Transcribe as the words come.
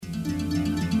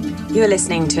You are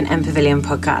listening to an M Pavilion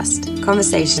podcast,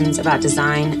 conversations about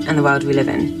design and the world we live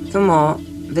in. For more,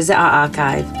 visit our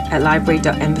archive at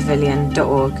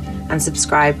library.mpavilion.org and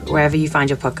subscribe wherever you find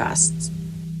your podcasts.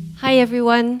 Hi,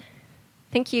 everyone.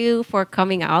 Thank you for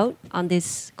coming out on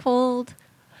this cold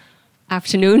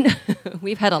afternoon.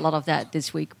 We've had a lot of that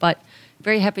this week, but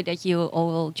very happy that you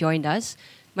all joined us.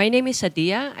 My name is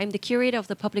Sadia. I'm the curator of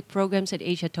the public programs at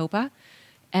Asia Topa.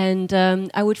 And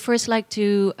I would first like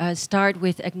to start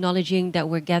with acknowledging that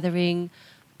we're gathering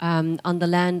on the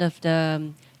land of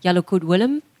the Yalukit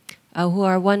Willem, who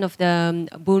are part of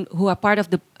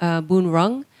the Boon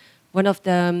Wurrung, one of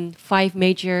the 5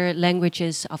 major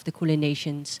languages of the Kulin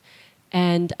Nations.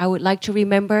 And I would like to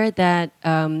remember that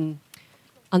on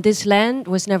this land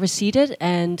was never ceded,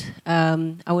 and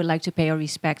I would like to pay our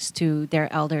respects to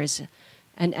their elders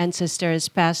and ancestors,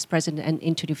 past, present, and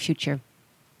into the future.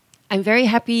 I'm very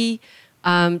happy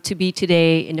to be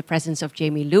today in the presence of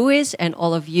Jamie Lewis and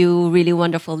all of you really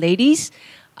wonderful ladies.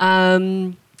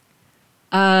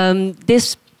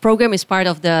 This program is part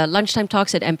of the Lunchtime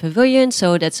Talks at M Pavilion,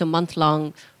 so that's a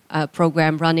month-long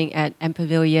program running at M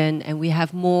Pavilion, and we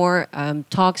have more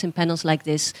talks and panels like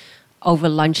this over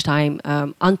lunchtime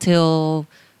until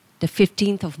the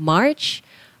 15th of March.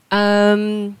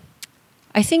 I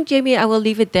think, Jamie, I will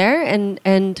leave it there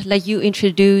and let you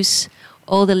introduce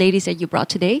all the ladies that you brought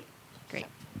today. Great.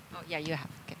 Oh, yeah, you have.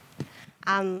 Okay.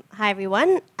 Hi,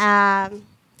 everyone. I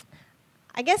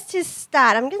guess to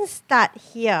start, I'm going to start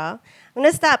here. I'm going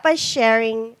to start by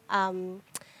sharing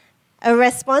a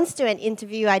response to an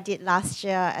interview I did last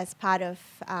year as part of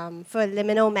for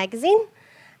Liminal magazine.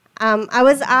 I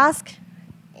was asked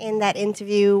in that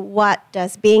interview, what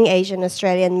does being Asian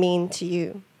Australian mean to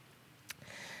you?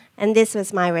 And this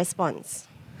was my response.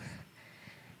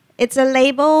 It's a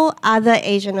label other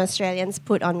Asian Australians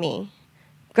put on me.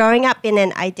 Growing up in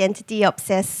an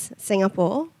identity-obsessed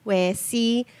Singapore, where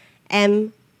C,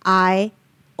 M, I,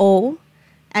 O,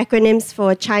 acronyms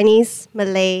for Chinese,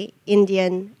 Malay,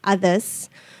 Indian, others,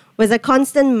 was a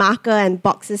constant marker and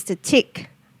boxes to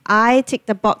tick. I ticked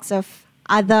the box of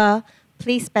other,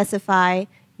 please specify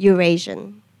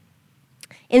Eurasian.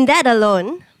 In that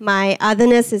alone, my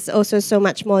otherness is also so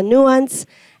much more nuanced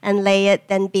and layered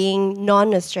than being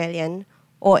non-Australian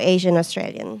or Asian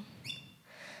Australian.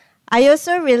 I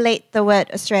also relate the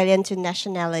word Australian to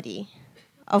nationality,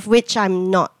 of which I'm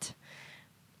not.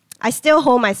 I still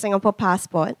hold my Singapore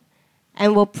passport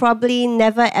and will probably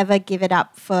never ever give it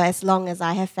up for as long as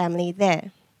I have family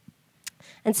there.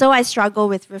 And so I struggle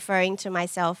with referring to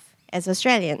myself as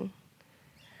Australian.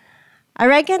 I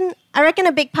reckon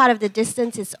a big part of the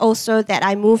distance is also that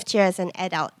I moved here as an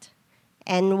adult.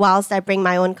 And whilst I bring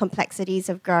my own complexities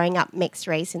of growing up mixed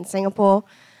race in Singapore,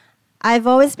 I've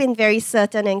always been very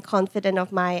certain and confident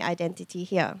of my identity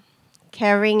here,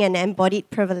 carrying an embodied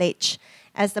privilege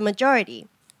as the majority.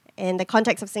 In the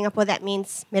context of Singapore, that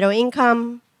means middle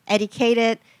income,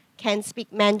 educated, can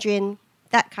speak Mandarin,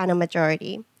 that kind of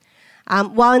majority,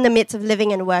 while in the midst of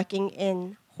living and working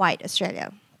in white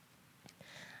Australia.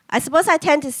 I suppose I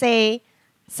tend to say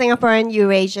Singaporean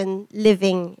Eurasian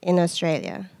living in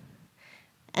Australia.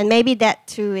 And maybe that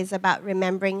too is about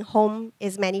remembering home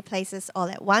is many places all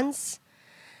at once,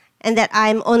 and that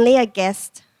I'm only a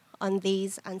guest on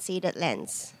these unceded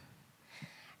lands.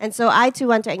 And so I too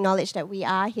want to acknowledge that we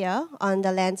are here on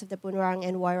the lands of the Boon Wurrung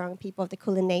and Woi Wurrung people of the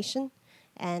Kulin Nation,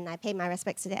 and I pay my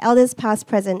respects to the elders, past,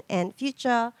 present, and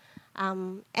future,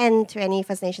 and to any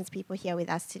First Nations people here with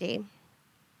us today.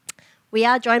 We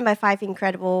are joined by 5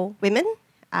 incredible women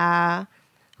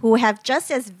who have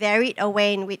just as varied a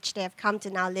way in which they have come to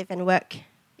now live and work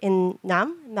in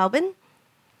Melbourne.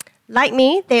 Like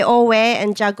me, they all wear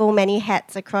and juggle many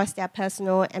hats across their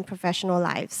personal and professional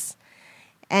lives.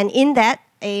 And in that,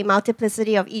 a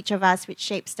multiplicity of each of us which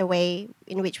shapes the way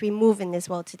in which we move in this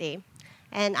world today.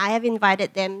 And I have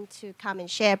invited them to come and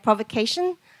share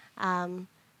provocation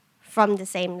from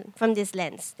this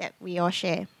lens that we all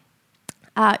share.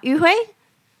 Yu Hui,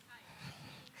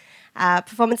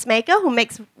 performance maker who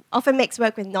often makes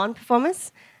work with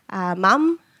non-performers.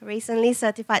 Mum, recently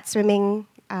certified swimming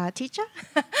teacher,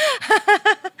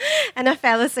 and a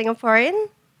fellow Singaporean.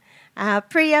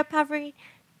 Priya Pavri,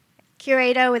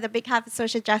 curator with a big heart for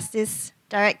social justice,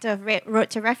 director of Road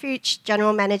to Refuge,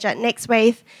 general manager at Next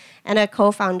Wave, and a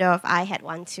co-founder of I Had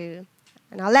One Too.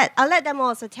 And I'll let them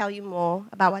also tell you more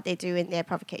about what they do in their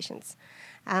provocations.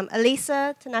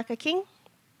 Elisa Tanaka King,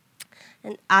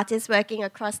 an artist working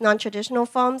across non-traditional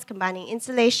forms, combining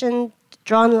installation,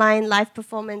 drawn line, live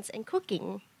performance, and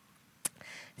cooking.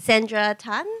 Sandra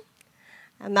Tan,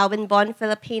 a Melbourne-born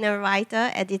Filipino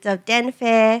writer, editor of Den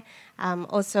Fair,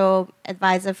 also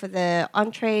advisor for the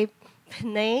Entree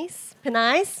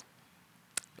Penais,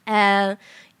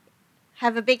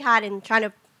 have a big heart in trying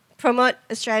to promote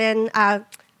Australian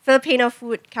Filipino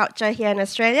food culture here in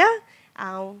Australia,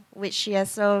 which she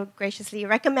has so graciously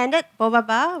recommended, Boba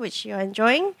Bar, which you're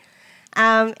enjoying,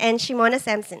 and Shimona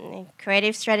Sampson,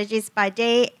 creative strategist by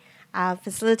day,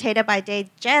 facilitator by day,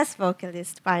 jazz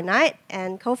vocalist by night,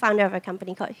 and co-founder of a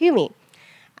company called Humi.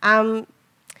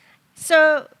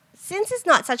 So since it's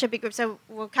not such a big group, so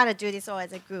we'll kind of do this all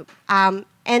as a group.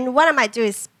 And what I might do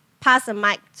is pass a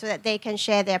mic so that they can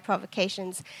share their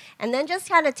provocations, and then just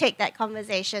kind of take that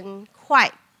conversation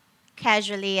quite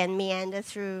casually and meander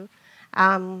through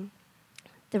the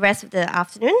rest of the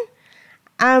afternoon.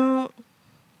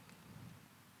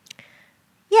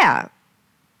 Yeah,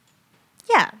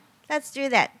 let's do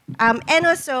that. And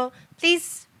also,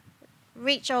 please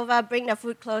reach over, bring the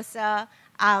food closer.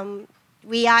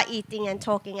 We are eating and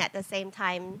talking at the same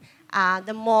time.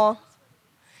 The more...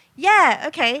 Yeah,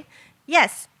 okay.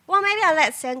 Yes. Well, maybe I'll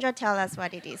let Sandra tell us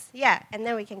what it is. Yeah, and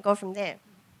then we can go from there.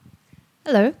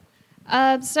 Hello.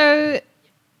 So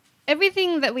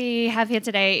everything that we have here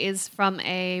today is from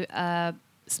a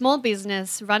small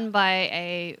business run by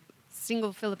a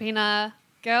single Filipina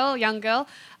girl, young girl,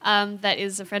 that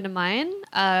is a friend of mine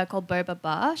called Boba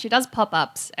Bar. She does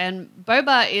pop-ups, and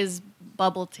boba is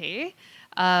bubble tea,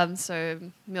 so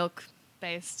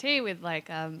milk-based tea with like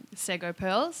sago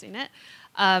pearls in it.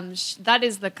 That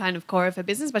is the kind of core of her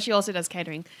business, but she also does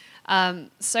catering.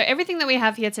 So everything that we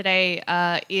have here today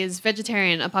is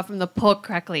vegetarian, apart from the pork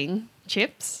crackling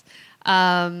chips.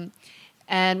 And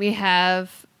we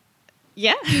have,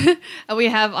 we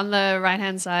have on the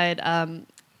right-hand side,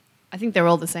 I think they're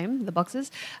all the same, the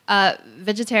boxes,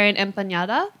 vegetarian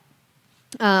empanada,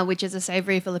 which is a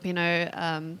savory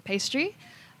Filipino pastry,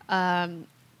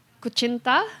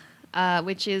 kuchinta,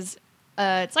 which is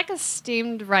it's like a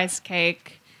steamed rice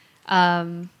cake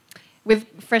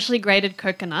with freshly grated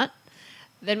coconut.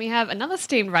 Then we have another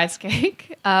steamed rice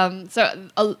cake.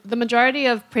 The majority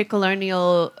of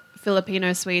pre-colonial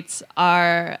Filipino sweets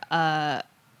are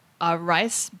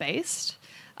rice-based,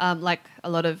 like a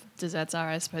lot of desserts are,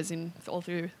 I suppose, all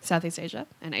through Southeast Asia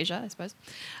and Asia, I suppose.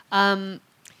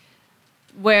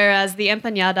 Whereas the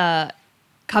empanada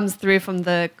comes through from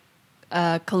the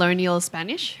colonial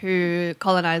Spanish, who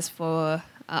colonized for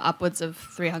upwards of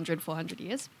 300, 400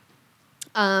 years.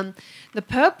 The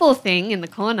purple thing in the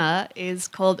corner is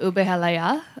called ube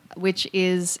halaya, which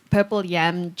is purple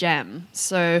yam jam.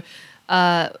 So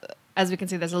as we can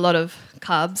see, there's a lot of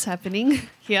carbs happening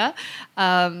here.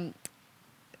 Carbs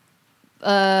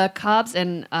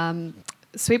and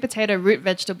sweet potato root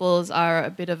vegetables are a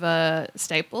bit of a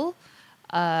staple.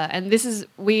 And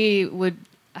we would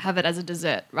have it as a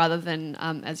dessert rather than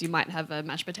as you might have a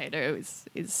mashed potato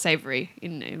is savory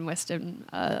in Western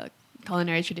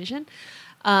culinary tradition.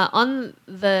 On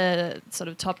the sort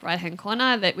of top right-hand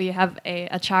corner that we have a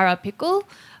achara pickle,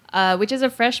 which is a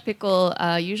fresh pickle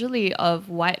usually of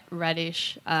white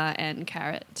radish and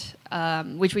carrot,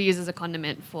 which we use as a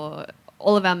condiment for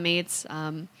all of our meats.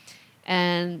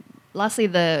 And lastly,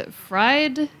 the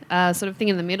fried sort of thing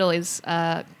in the middle is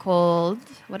called,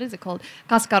 what is it called?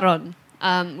 Cascaron.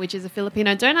 Which is a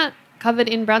Filipino donut covered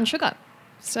in brown sugar.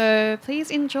 So please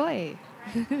enjoy.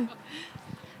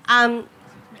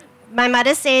 My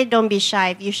mother said, don't be shy.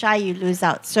 If you're shy, you lose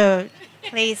out. So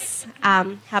please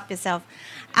help yourself.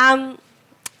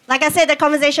 Like I said, the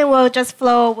conversation will just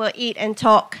flow. We'll eat and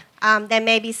talk. There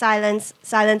may be silence.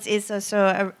 Silence is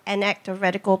also an act of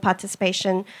radical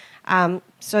participation.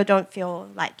 So don't feel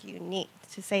like you need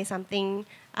to say something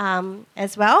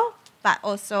as well. But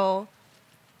also,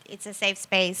 it's a safe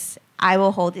space. I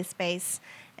will hold this space.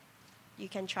 You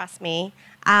can trust me.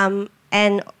 And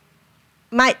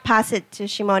might pass it to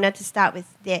Shimona to start with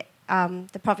the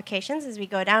provocations as we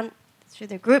go down through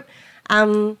the group.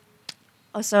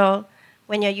 Also,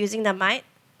 when you're using the mic,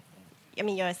 I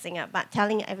mean, you're a singer, but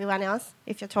telling everyone else,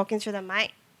 if you're talking through the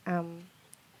mic,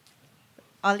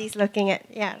 Ollie's looking at,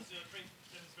 yeah.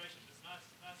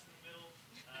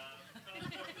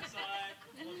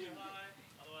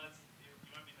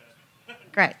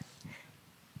 Great.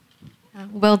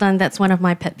 Well done. That's one of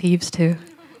my pet peeves too.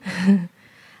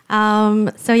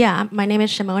 My name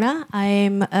is Shimona.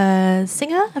 I'm a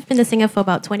singer. I've been a singer for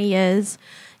about 20 years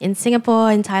in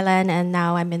Singapore, in Thailand, and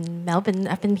now I'm in Melbourne.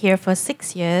 I've been here for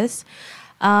 6 years.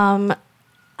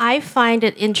 I find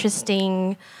it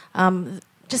interesting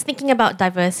just thinking about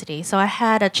diversity. So I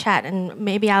had a chat, and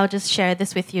maybe I'll just share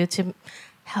this with you to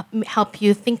help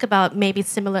you think about maybe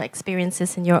similar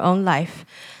experiences in your own life.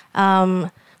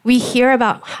 We hear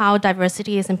about how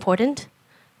diversity is important,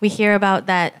 we hear about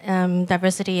that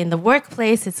diversity in the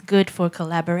workplace. It's good for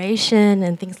collaboration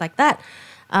and things like that.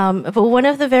 But one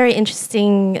of the very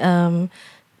interesting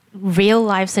real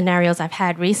life scenarios I've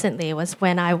had recently was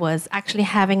when I was actually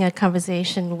having a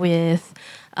conversation with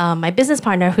my business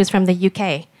partner who's from the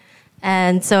UK.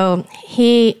 And so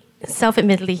he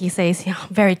self-admittedly, he says,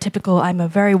 very typical, I'm a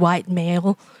very white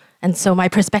male, and so my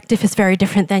perspective is very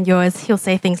different than yours. He'll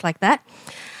say things like that.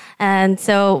 And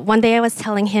so one day I was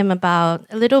telling him about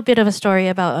a little bit of a story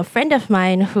about a friend of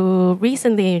mine who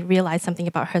recently realized something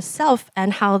about herself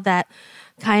and how that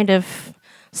kind of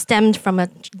stemmed from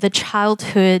the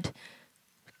childhood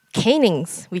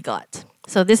canings we got.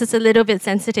 So this is a little bit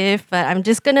sensitive, but I'm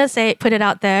just gonna put it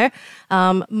out there.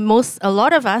 A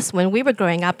lot of us, when we were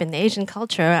growing up in Asian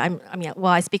culture,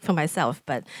 I speak for myself,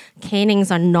 but canings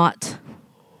are not,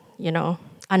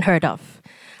 unheard of.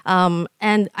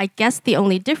 And I guess the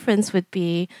only difference would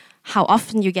be how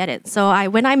often you get it. So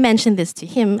when I mentioned this to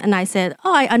him, and I said,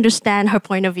 I understand her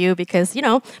point of view because,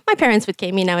 my parents would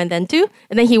cane me now and then too.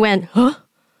 And then he went, huh?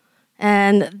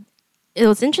 And it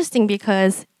was interesting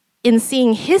because in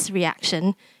seeing his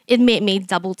reaction, it made me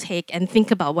double take and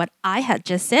think about what I had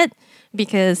just said,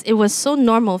 because it was so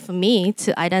normal for me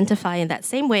to identify in that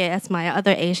same way as my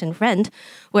other Asian friend,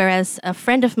 whereas a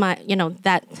friend of mine,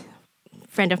 that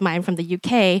friend of mine from the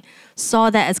UK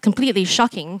saw that as completely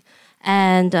shocking.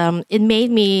 And it made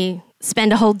me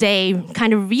spend a whole day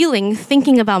kind of reeling,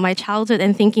 thinking about my childhood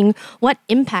and thinking what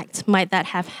impact might that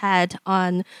have had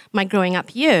on my growing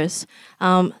up years.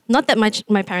 Not that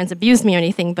my parents abused me or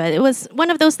anything, but it was one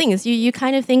of those things. You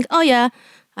kind of think, oh yeah,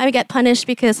 I get punished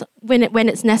because when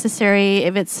it's necessary,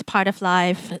 if it's part of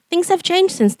life. Things have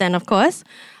changed since then, of course.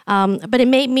 But it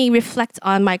made me reflect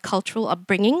on my cultural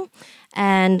upbringing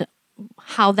and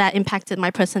how that impacted my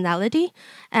personality.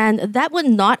 And that would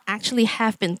not actually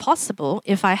have been possible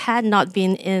if I had not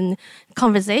been in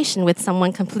conversation with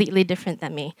someone completely different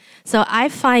than me. So I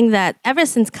find that ever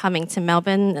since coming to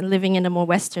Melbourne and living in a more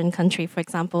Western country, for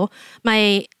example,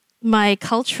 my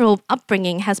cultural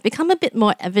upbringing has become a bit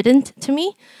more evident to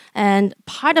me. And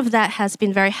part of that has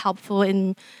been very helpful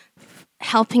in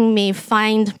helping me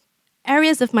find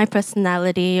areas of my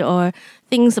personality or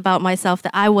things about myself that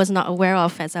I was not aware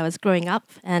of as I was growing up.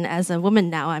 And as a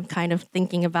woman now, I'm kind of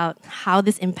thinking about how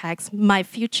this impacts my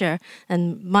future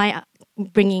and my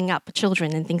bringing up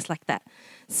children and things like that.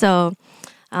 So,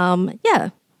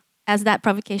 as that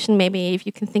provocation, maybe if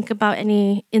you can think about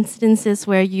any incidences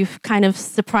where you've kind of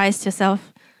surprised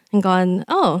yourself and gone,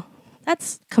 oh,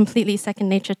 that's completely second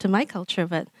nature to my culture,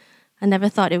 but I never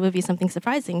thought it would be something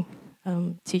surprising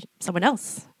to someone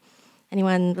else.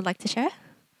 Anyone would like to share?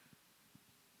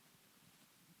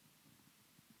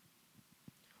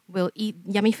 We'll eat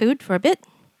yummy food for a bit.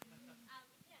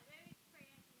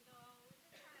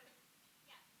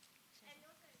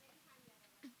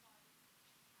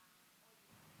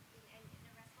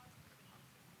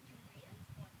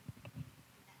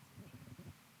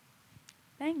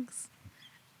 Thanks.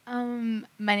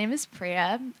 My name is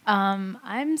Priya.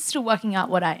 I'm still working out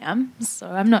what I am, so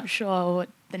I'm not sure what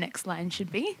the next line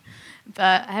should be.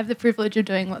 But I have the privilege of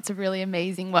doing lots of really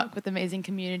amazing work with amazing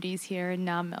communities here in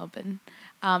Melbourne.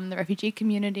 The refugee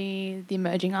community, the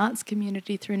emerging arts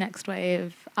community through Next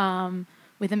Wave,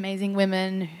 with amazing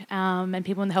women and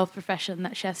people in the health profession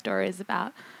that share stories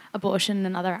about abortion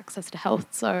and other access to health.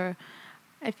 So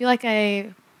I feel like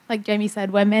like Jamie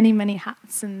said, wear many, many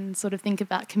hats and sort of think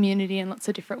about community in lots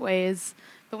of different ways.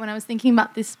 But when I was thinking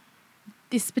about this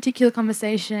particular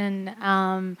conversation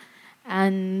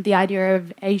and the idea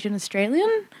of Asian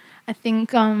Australian, I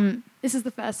think this is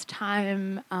the first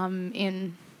time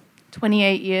in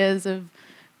 28 years of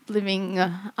living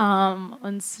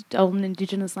on stolen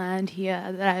Indigenous land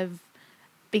here that I've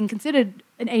been considered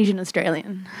an Asian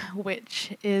Australian,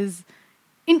 which is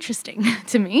interesting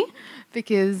to me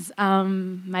because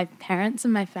my parents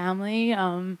and my family,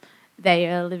 they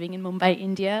are living in Mumbai,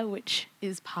 India, which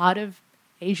is part of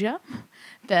Asia.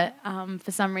 But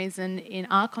for some reason in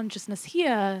our consciousness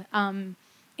here,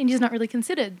 India's not really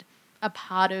considered a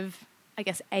part of, I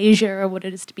guess, Asia or what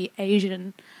it is to be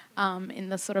Asian in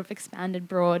the sort of expanded,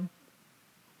 broad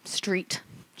street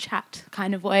chat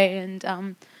kind of way. And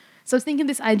so I was thinking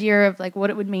this idea of like what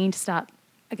it would mean to start,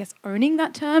 I guess, owning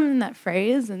that term and that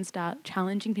phrase and start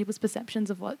challenging people's perceptions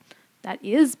of what that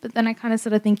is. But then I kind of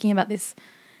started thinking about this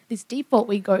default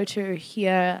we go to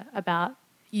here about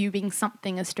you being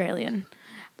something Australian.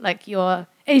 Like you're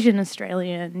Asian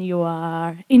Australian, you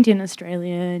are Indian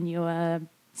Australian, you are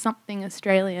something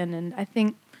Australian. And I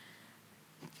think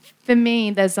for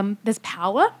me, there's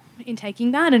power in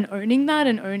taking that and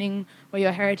owning where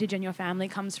your heritage and your family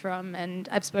comes from. And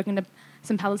I've spoken to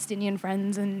some Palestinian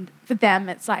friends, and for them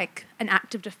it's like an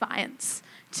act of defiance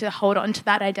to hold on to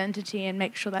that identity and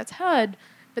make sure that's heard.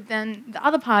 But then the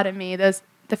other part of me, there's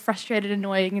the frustrated,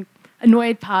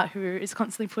 annoyed part who is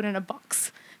constantly put in a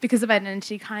box because of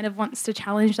identity, kind of wants to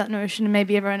challenge that notion and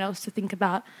maybe everyone else to think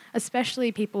about,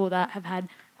 especially people that have had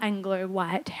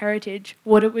Anglo-white heritage,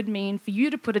 what it would mean for you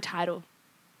to put a title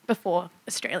before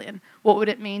Australian. What would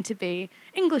it mean to be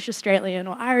English Australian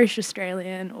or Irish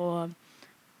Australian or,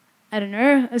 I don't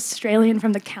know, Australian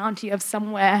from the county of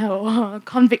somewhere, or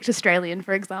convict Australian,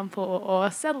 for example, or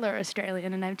settler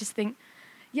Australian. And I just think,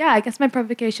 yeah, I guess my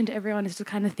provocation to everyone is to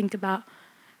kind of think about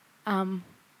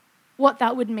what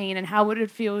that would mean and how would it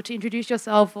feel to introduce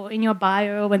yourself or in your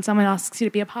bio when someone asks you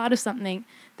to be a part of something,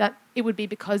 that it would be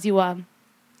because you are,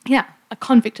 a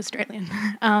convict Australian.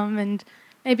 And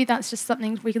maybe that's just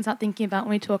something we can start thinking about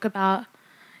when we talk about,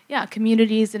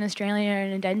 communities in Australia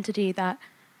and identity, that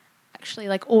actually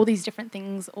like all these different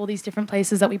things, all these different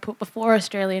places that we put before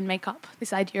Australian make up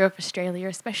this idea of Australia,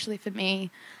 especially for me.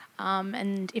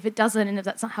 And if it doesn't, and if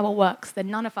that's not how it works, then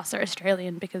none of us are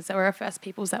Australian because there were our first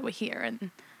peoples that were here and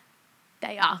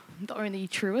they are the only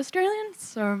true Australians.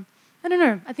 So I don't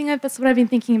know. I think that's what I've been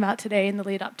thinking about today in the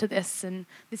lead up to this and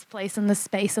this place and this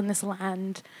space and this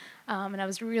land. And I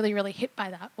was really, really hit by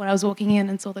that when I was walking in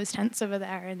and saw those tents over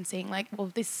there and seeing like,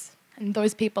 well, this and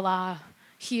those people are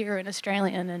here in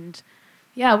Australian, and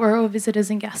we're all visitors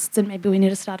and guests, and maybe we need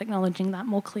to start acknowledging that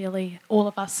more clearly, all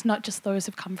of us, not just those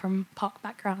who've come from POC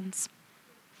backgrounds.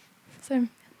 So,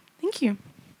 thank you.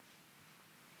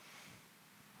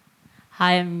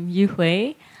 Hi, I'm Yu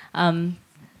Hui.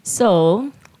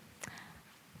 So,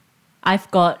 I've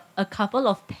got a couple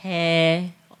of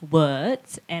pair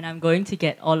words, and I'm going to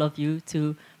get all of you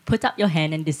to put up your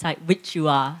hand and decide which you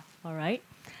are, all right?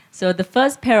 So the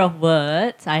first pair of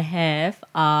words I have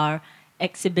are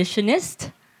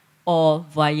exhibitionist or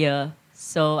voyeur.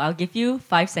 So I'll give you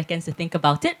 5 seconds to think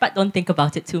about it, but don't think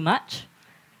about it too much.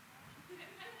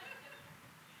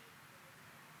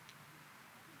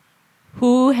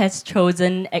 Who has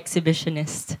chosen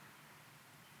exhibitionist?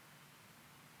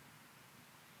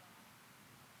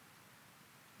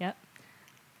 Yep.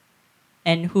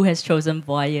 And who has chosen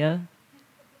voyeur?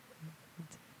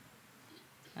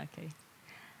 Okay.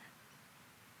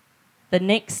 The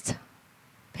next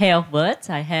pair of words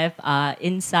I have are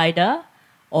insider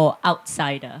or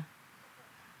outsider.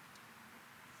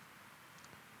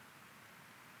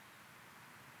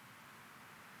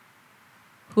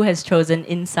 Who has chosen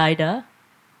insider?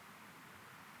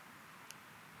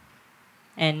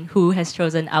 And who has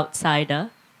chosen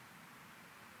outsider?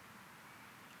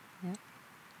 Yeah.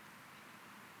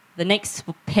 The next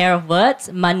pair of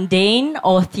words, mundane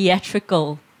or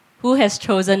theatrical. Who has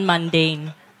chosen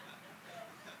mundane?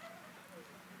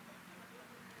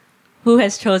 Who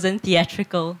has chosen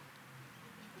theatrical?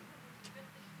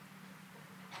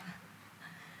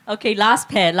 Okay, last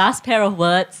pair of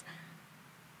words.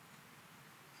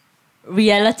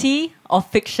 Reality or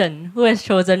fiction? Who has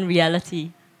chosen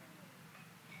reality?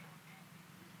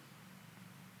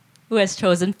 Who has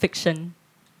chosen fiction?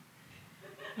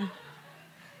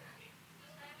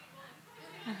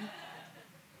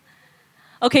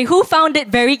 Okay, who found it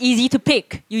very easy to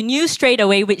pick? You knew straight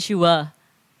away which you were.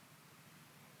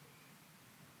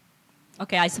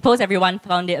 Okay, I suppose everyone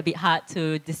found it a bit hard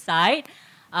to decide.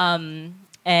 And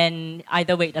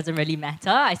either way, it doesn't really matter.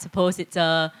 I suppose it's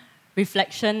a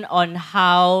reflection on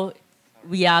how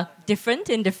we are different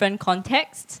in different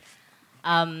contexts.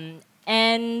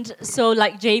 And so,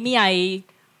 like Jamie, I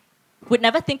would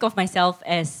never think of myself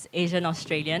as Asian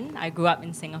Australian. I grew up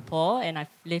in Singapore and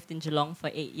I've lived in Geelong for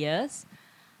 8 years.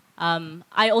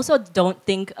 I also don't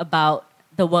think about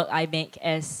the work I make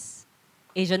as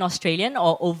Asian Australian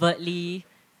or overtly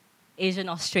Asian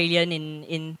Australian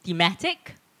in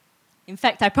thematic. In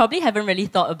fact, I probably haven't really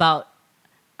thought about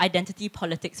identity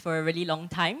politics for a really long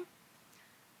time.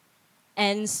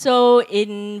 And so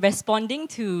in responding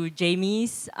to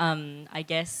Jamie's,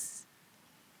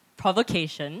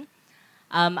 provocation,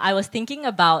 I was thinking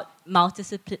about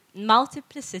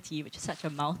multiplicity, which is such a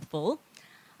mouthful,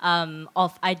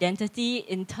 of identity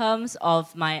in terms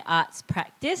of my arts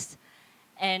practice,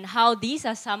 and how these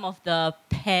are some of the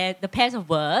pairs of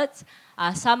words,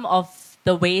 are some of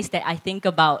the ways that I think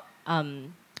about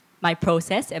my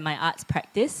process and my arts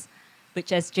practice,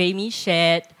 which, as Jamie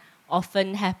shared,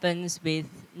 often happens with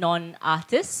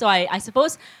non-artists. So I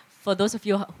suppose for those of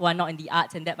you who are not in the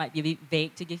arts, and that might be a bit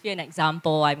vague, to give you an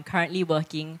example, I'm currently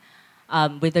working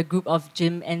with a group of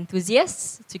gym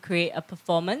enthusiasts to create a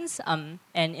performance. And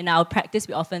in our practice,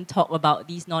 we often talk about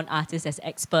these non-artists as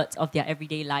experts of their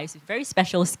everyday lives with very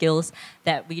special skills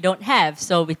that we don't have.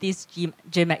 So with these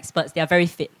gym experts, they are very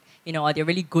fit, or they're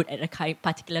really good at a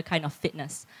particular kind of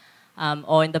fitness.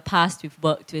 Or in the past, we've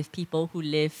worked with people who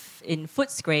live in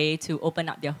Footscray to open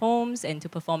up their homes and to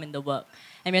perform in the work.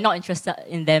 And we're not interested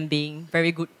in them being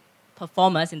very good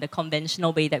performers in the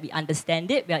conventional way that we understand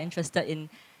it. We are interested in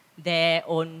their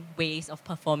own ways of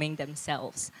performing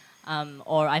themselves.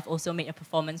 Or I've also made a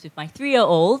performance with my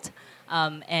 3-year-old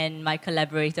and my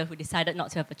collaborator who decided not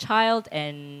to have a child,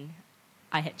 and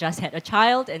I had just had a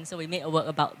child, and so we made a work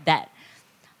about that.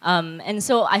 And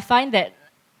so I find that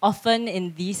often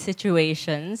in these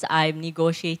situations, I'm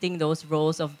negotiating those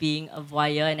roles of being a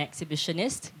voyeur and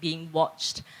exhibitionist, being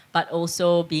watched, but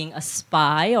also being a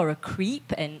spy or a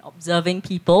creep and observing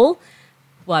people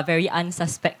who are very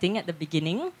unsuspecting at the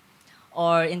beginning.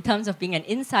 Or in terms of being an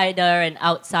insider and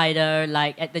outsider,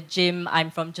 like at the gym,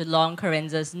 I'm from Geelong,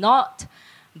 Corenza's not,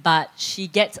 but she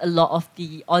gets a lot of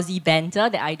the Aussie banter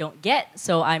that I don't get,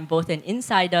 so I'm both an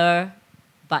insider,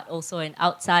 but also an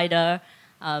outsider.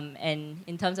 And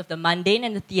in terms of the mundane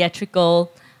and the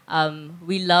theatrical,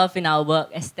 we love in our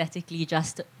work aesthetically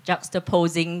just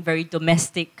juxtaposing very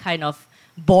domestic kind of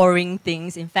boring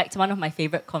things. In fact, one of my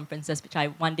favorite conferences, which I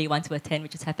one day want to attend,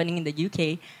 which is happening in the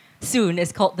UK soon,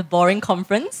 is called the Boring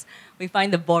Conference. We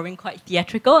find the boring quite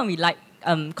theatrical, and we like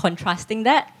contrasting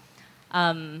that.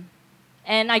 And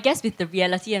I guess with the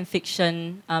reality and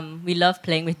fiction, we love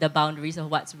playing with the boundaries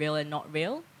of what's real and not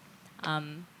real.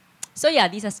 So yeah,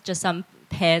 these are just some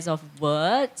pairs of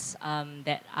words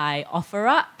that I offer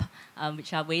up,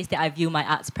 which are ways that I view my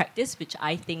arts practice, which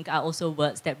I think are also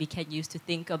words that we can use to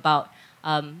think about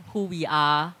who we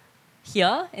are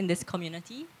here in this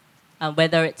community,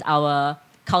 whether it's our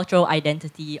cultural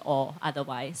identity or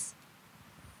otherwise.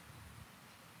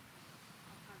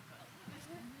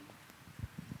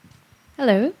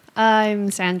 Hello, I'm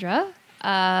Sandra.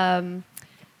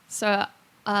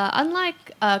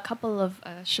 Unlike a couple of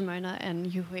Shimona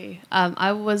and Yuhui,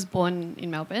 I was born in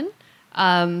Melbourne.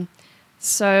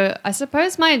 So I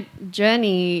suppose my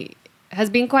journey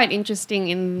has been quite interesting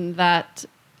in that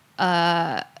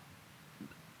my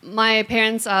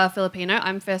parents are Filipino.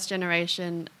 I'm first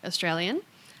generation Australian.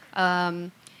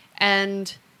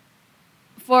 And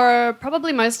for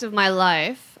probably most of my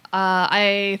life,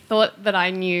 I thought that I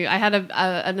had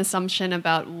an assumption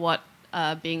about what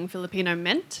being Filipino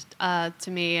meant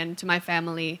to me and to my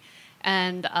family.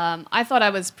 And I thought I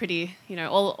was pretty,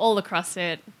 all across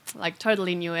it, like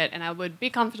totally knew it, and I would be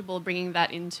comfortable bringing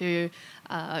that into,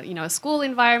 a school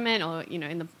environment or,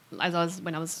 when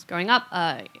I was growing up,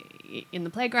 in the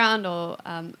playground or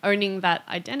owning that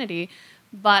identity.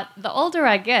 But the older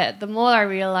I get, the more I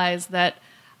realize that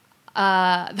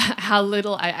how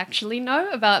little I actually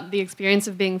know about the experience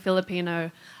of being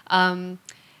Filipino.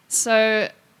 So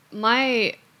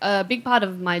my big part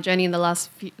of my journey in the last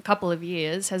couple of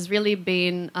years has really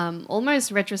been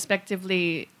almost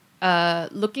retrospectively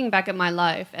looking back at my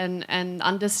life and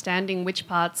understanding which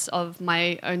parts of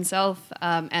my own self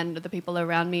and the people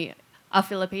around me are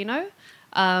Filipino,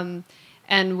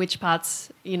 and which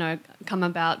parts, come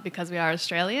about because we are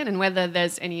Australian, and whether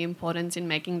there's any importance in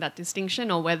making that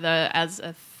distinction, or whether as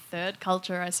a third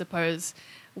culture, I suppose,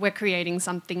 we're creating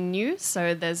something new.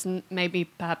 So there's maybe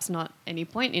perhaps not any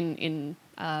point in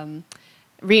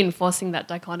reinforcing that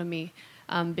dichotomy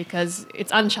because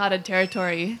it's uncharted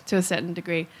territory to a certain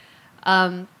degree.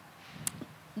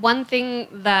 One thing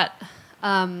that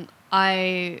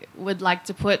I would like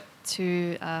to put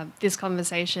to this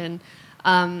conversation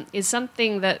is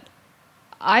something that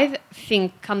I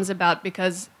think comes about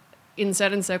because in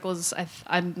certain circles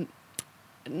I'm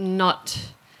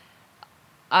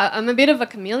a bit of a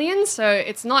chameleon, so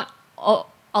it's not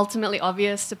ultimately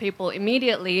obvious to people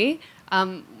immediately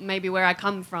maybe where I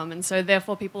come from, and so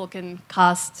therefore people can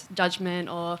cast judgment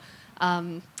or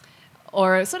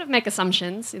sort of make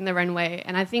assumptions in their own way.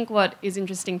 And I think what is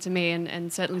interesting to me,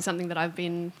 and certainly something that I've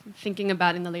been thinking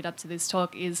about in the lead up to this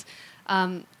talk, is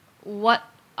what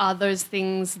are those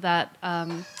things that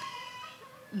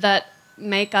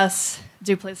make us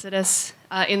duplicitous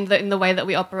in the way that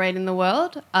we operate in the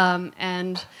world,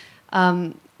 and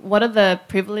what are the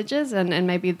privileges and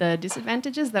maybe the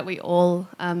disadvantages that we all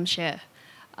share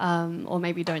or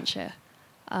maybe don't share.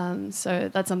 So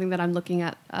that's something that I'm looking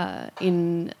at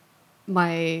in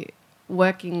my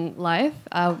working life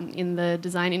in the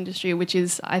design industry, which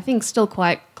is, I think, still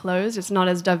quite closed. It's not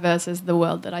as diverse as the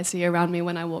world that I see around me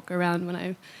when I walk around, when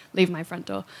I leave my front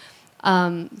door.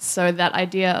 So that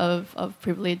idea of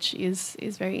privilege is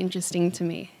very interesting to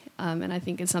me. and I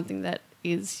think it's something that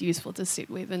is useful to sit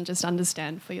with and just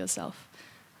understand for yourself.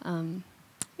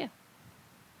 Yeah.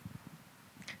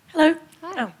 Hello.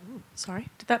 Hi. Oh, sorry.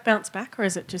 Did that bounce back, or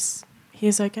is it just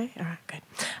here's okay? All right, good.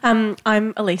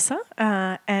 I'm Elisa,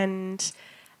 and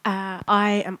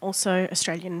I am also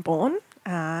Australian-born,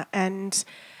 and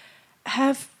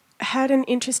have had an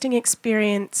interesting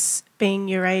experience being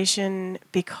Eurasian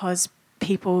because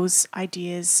people's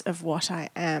ideas of what I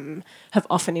am have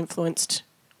often influenced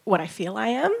what I feel I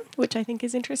am, which I think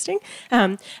is interesting.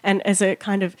 And as a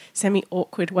kind of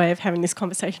semi-awkward way of having this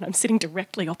conversation, I'm sitting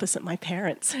directly opposite my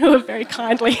parents, who are very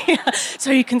kindly here, so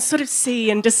you can sort of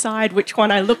see and decide which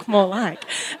one I look more like.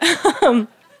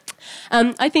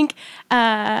 I think,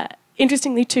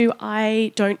 interestingly too,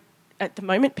 I don't, at the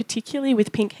moment, particularly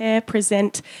with pink hair,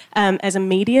 present as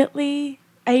immediately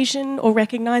Asian or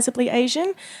recognisably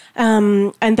Asian,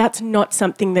 and that's not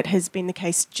something that has been the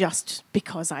case just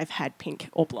because I've had pink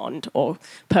or blonde or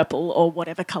purple or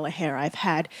whatever colour hair I've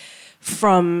had.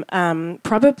 From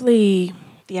probably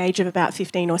the age of about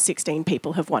 15 or 16,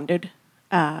 people have wondered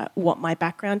what my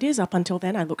background is. Up until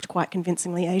then, I looked quite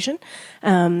convincingly Asian.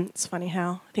 It's funny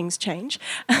how things change.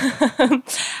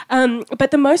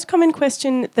 But the most common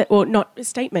question or not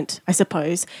statement, I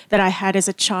suppose, that I had as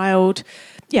a child,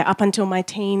 up until my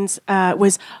teens,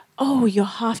 was, "Oh, you're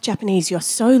half Japanese. You're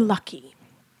so lucky."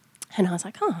 And I was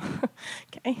like, "Oh,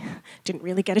 okay." Didn't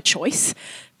really get a choice.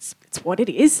 It's what it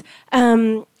is.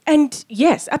 And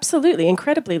yes, absolutely,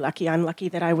 incredibly lucky. I'm lucky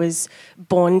that I was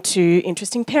born to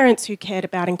interesting parents who cared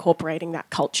about incorporating that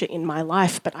culture in my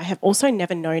life, but I have also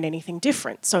never known anything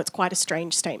different, so it's quite a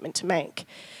strange statement to make.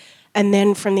 And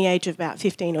then from the age of about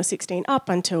 15 or 16 up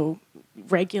until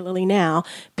regularly now,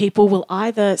 people will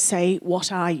either say,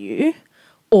 "What are you?"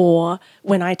 or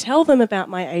when I tell them about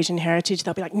my Asian heritage,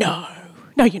 they'll be like, "No,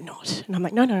 you're not." And I'm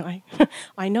like, no,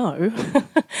 I know.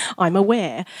 I'm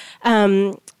aware.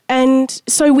 And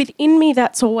so within me,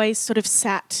 that's always sort of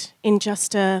sat in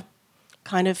just a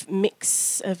kind of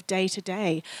mix of day to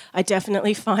day. I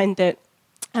definitely find that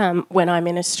when I'm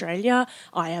in Australia,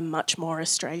 I am much more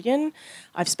Australian.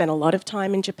 I've spent a lot of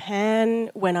time in Japan.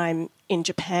 When I'm in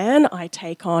Japan, I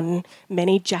take on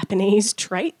many Japanese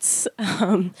traits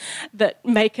that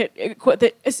make it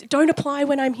that don't apply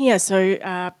when I'm here.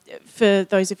 So for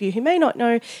those of you who may not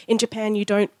know, in Japan you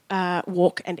don't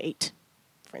walk and eat.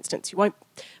 For instance, you won't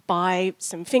buy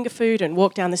some finger food and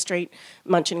walk down the street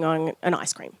munching on an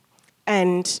ice cream.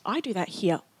 And I do that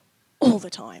here all the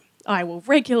time. I will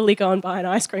regularly go and buy an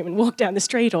ice cream and walk down the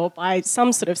street or buy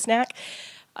some sort of snack.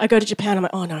 I go to Japan, I'm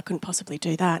like, "Oh no, I couldn't possibly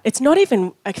do that." It's not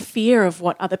even a fear of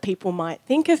what other people might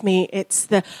think of me. It's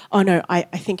 "Oh no, I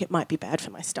think it might be bad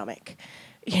for my stomach."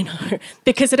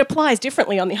 Because it applies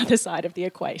differently on the other side of the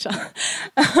equator.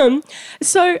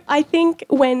 So I think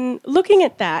when looking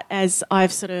at that, as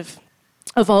I've sort of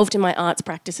evolved in my arts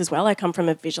practice as well, I come from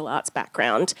a visual arts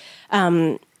background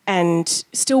and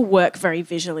still work very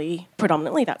visually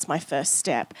predominantly. That's my first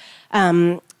step.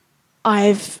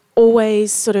 I've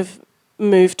always sort of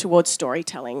moved towards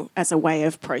storytelling as a way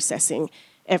of processing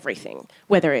everything,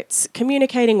 whether it's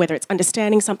communicating, whether it's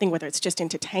understanding something, whether it's just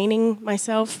entertaining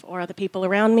myself or other people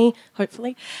around me,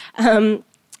 hopefully.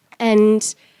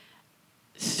 And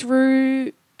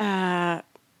through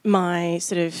my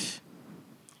sort of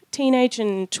teenage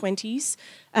and 20s,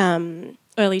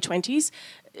 early 20s,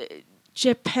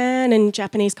 Japan and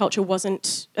Japanese culture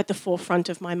wasn't at the forefront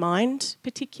of my mind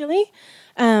particularly,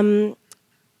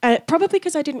 probably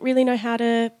because I didn't really know how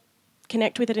to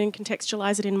connect with it and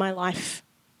contextualise it in my life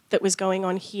that was going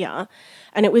on here.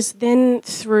 And it was then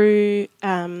through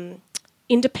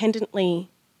independently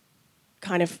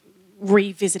kind of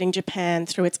revisiting Japan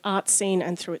through its art scene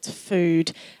and through its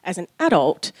food as an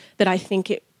adult that I think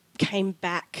it came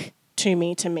back to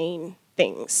me to mean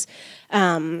things.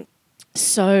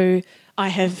 So I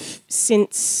have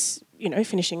since,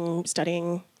 finishing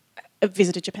studying,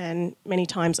 visited Japan many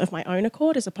times of my own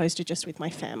accord as opposed to just with my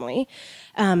family,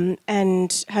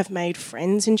 and have made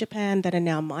friends in Japan that are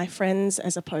now my friends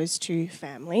as opposed to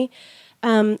family.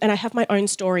 And I have my own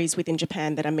stories within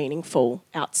Japan that are meaningful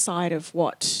outside of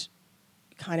what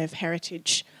kind of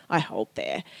heritage I hold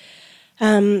there.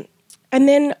 And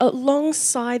then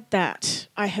alongside that,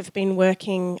 I have been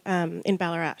working in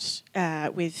Ballarat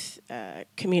with the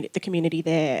community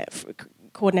there,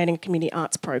 coordinating a community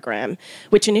arts program,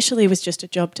 which initially was just a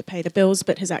job to pay the bills,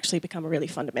 but has actually become a really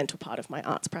fundamental part of my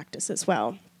arts practice as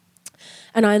well.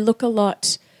 And I look a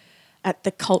lot at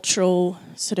the cultural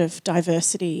sort of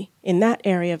diversity in that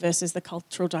area versus the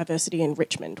cultural diversity in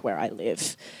Richmond, where I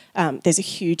live. There's a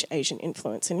huge Asian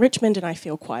influence in Richmond, and I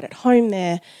feel quite at home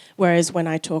there. Whereas when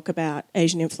I talk about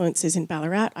Asian influences in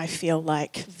Ballarat, I feel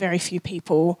like very few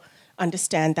people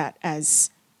understand that as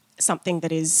something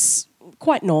that is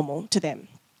quite normal to them.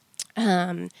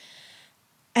 And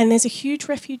there's a huge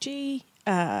refugee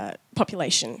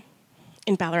population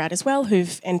in Ballarat as well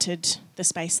who've entered the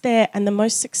space there, and the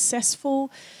most successful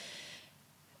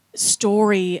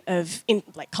story of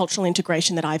cultural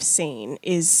integration that I've seen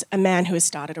is a man who has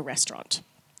started a restaurant.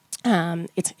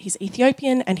 He's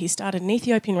Ethiopian, and he started an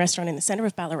Ethiopian restaurant in the centre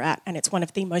of Ballarat, and it's one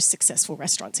of the most successful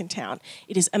restaurants in town.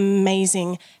 It is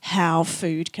amazing how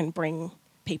food can bring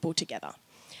people together.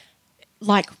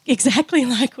 Exactly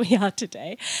like we are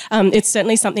today. It's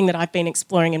certainly something that I've been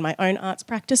exploring in my own arts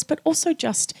practice, but also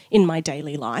just in my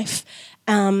daily life.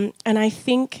 And I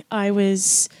think I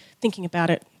was thinking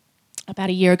about it about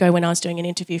a year ago when I was doing an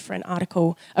interview for an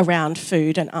article around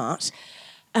food and art.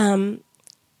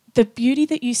 The beauty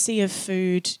that you see of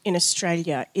food in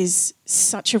Australia is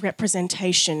such a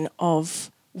representation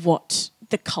of what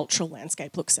the cultural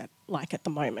landscape looks like at the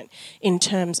moment in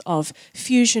terms of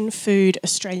fusion food,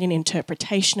 Australian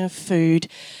interpretation of food,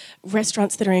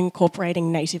 restaurants that are incorporating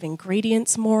native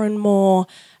ingredients more and more.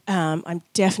 I'm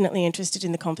definitely interested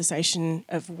in the conversation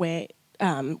of where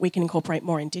we can incorporate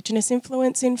more Indigenous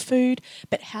influence in food,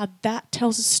 but how that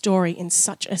tells a story in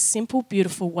such a simple,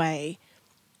 beautiful way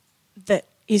that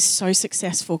is so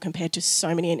successful compared to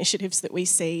so many initiatives that we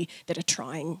see that are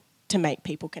trying to make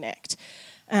people connect.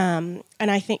 And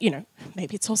I think,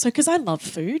 maybe it's also because I love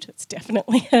food. It's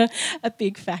definitely a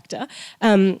big factor.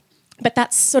 But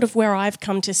that's sort of where I've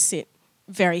come to sit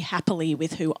very happily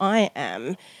with who I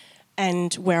am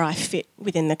and where I fit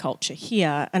within the culture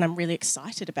here. And I'm really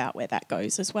excited about where that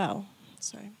goes as well.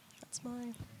 So that's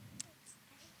mine.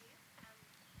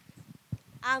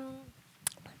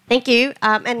 Thank you.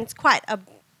 And it's quite a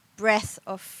breadth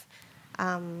of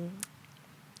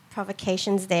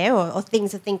provocations there or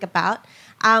things to think about.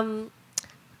 I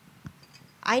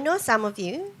know some of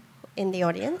you in the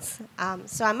audience,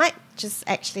 so I might just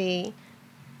actually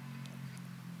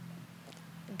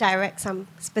direct some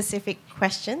specific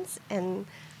questions, and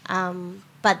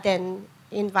but then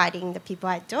inviting the people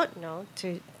I don't know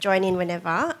to join in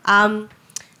whenever.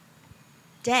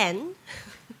 Dan,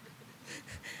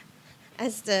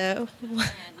 as the...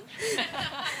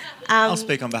 I'll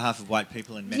speak on behalf of white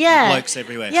people and blokes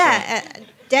everywhere. Yeah, sure.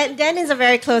 Dan is a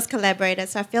very close collaborator,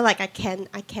 so I feel like I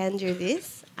can do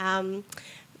this.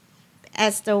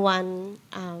 As the one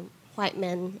white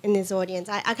man in this audience,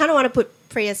 I kind of want to put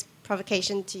Priya's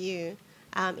provocation to you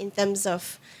in terms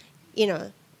of,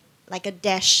 like a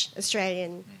dash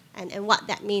Australian and what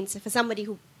that means for somebody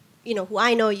who, who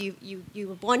I know you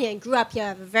were born here and grew up here,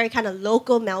 have a very kind of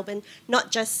local Melbourne,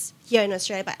 not just here in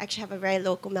Australia, but actually have a very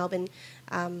local Melbourne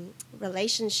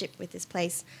relationship with this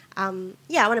place. I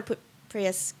want to put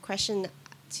Priya's question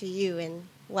to you and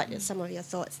what are some of your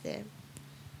thoughts there?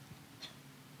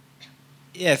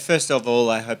 Yeah, first of all,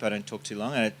 I hope I don't talk too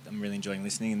long. I'm really enjoying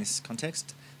listening in this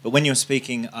context. But when you were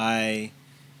speaking, I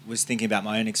was thinking about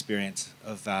my own experience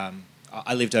of... I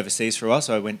lived overseas for a while,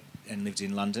 so I went and lived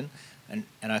in London. And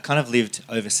I kind of lived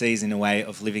overseas in a way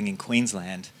of living in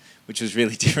Queensland, which was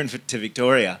really different to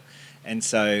Victoria. And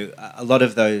so a lot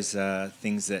of those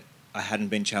things that I hadn't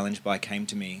been challenged by came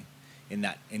to me in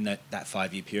that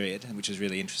 5-year period, which was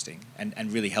really interesting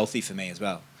and really healthy for me as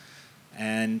well.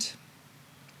 And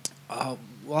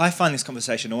I find this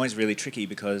conversation always really tricky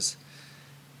because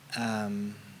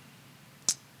on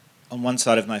one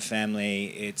side of my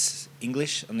family it's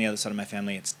English, on the other side of my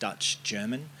family it's Dutch,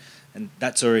 German. And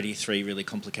that's already 3 really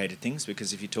complicated things,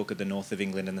 because if you talk of the north of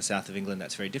England and the south of England,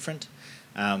 that's very different.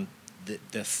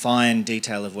 The fine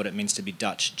detail of what it means to be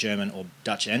Dutch, German, or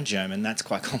Dutch and German, that's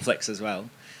quite complex as well.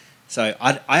 So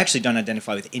I actually don't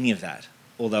identify with any of that,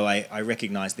 although I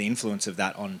recognise the influence of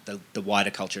that on the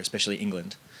wider culture, especially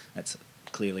England. That's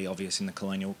clearly obvious in the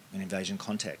colonial and invasion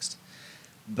context.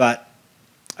 But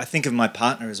I think of my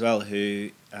partner as well,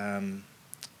 who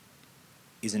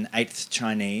is an 8th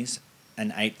Chinese,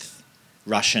 an 8th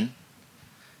Russian,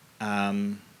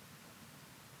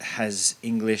 has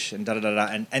English and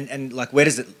and like where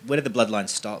did the bloodline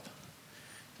stop?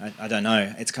 I don't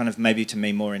know. It's kind of maybe to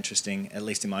me more interesting, at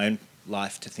least in my own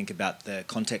life, to think about the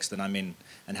context that I'm in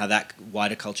and how that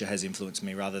wider culture has influenced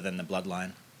me rather than the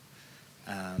bloodline.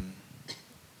 And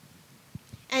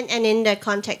in the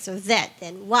context of that,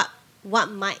 then what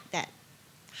might that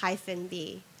hyphen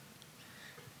be?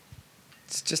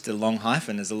 It's just a long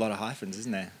hyphen. There's a lot of hyphens,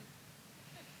 isn't there?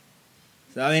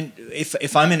 So, I mean,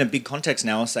 if I'm in a big context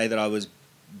now, I'll say that I was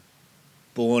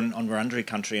born on Wurundjeri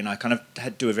country, and I kind of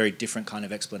had to do a very different kind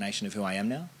of explanation of who I am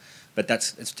now. But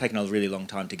it's taken a really long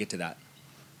time to get to that.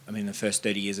 I mean, the first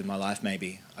 30 years of my life,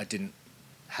 maybe, I didn't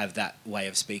have that way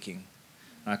of speaking.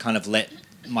 And I kind of let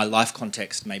my life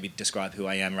context maybe describe who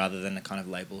I am rather than the kind of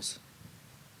labels.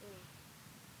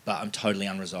 But I'm totally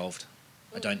unresolved.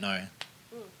 I don't know.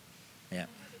 Yeah.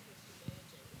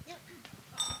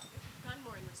 One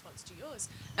more in response to yours.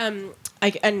 And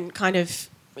kind of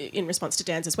in response to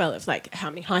Dan's as well, of like how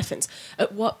many hyphens.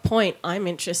 At what point, I'm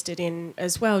interested in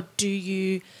as well, do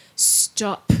you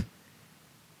stop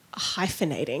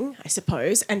hyphenating, I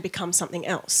suppose, and become something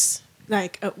else?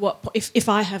 Like, at what if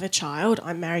I have a child,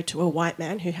 I'm married to a white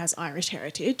man who has Irish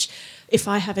heritage. If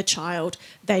I have a child,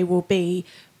 they will be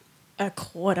a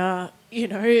quarter,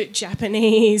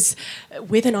 Japanese,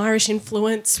 with an Irish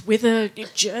influence, with a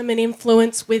German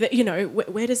influence, with a,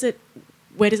 where does it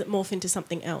morph into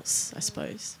something else, I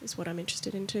suppose, is what I'm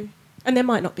interested in too. And there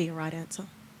might not be a right answer.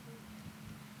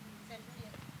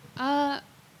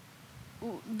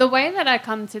 The way that I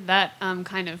come to that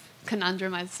kind of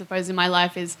conundrum, I suppose, in my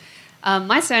life is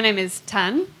my surname is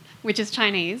Tan, which is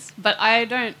Chinese, but I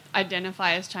don't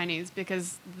identify as Chinese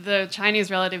because the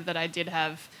Chinese relative that I did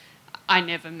have, I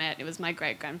never met. It was my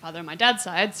great-grandfather on my dad's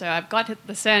side, so I've got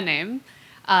the surname.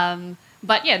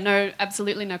 But yeah,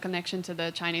 absolutely no connection to the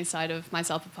Chinese side of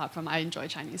myself apart from I enjoy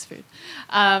Chinese food.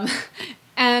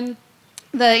 And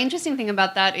the interesting thing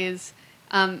about that is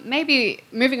maybe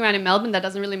moving around in Melbourne, that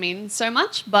doesn't really mean so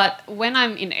much, but when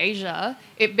I'm in Asia,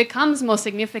 it becomes more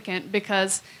significant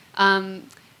because, and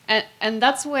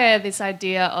that's where this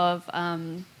idea of,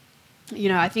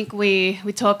 I think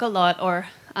we talk a lot, or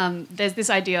there's this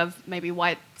idea of maybe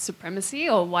white supremacy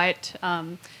or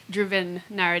white-driven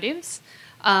narratives.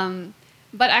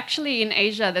 But actually in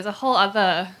Asia, there's a whole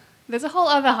other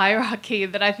hierarchy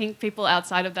that I think people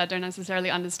outside of that don't necessarily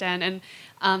understand. And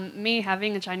me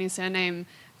having a Chinese surname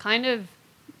kind of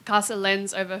casts a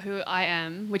lens over who I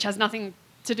am, which has nothing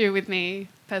to do with me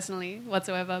personally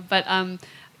whatsoever. But,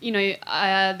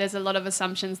 there's a lot of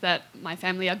assumptions that my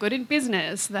family are good in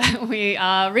business, that we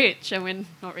are rich, and we're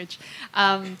not rich.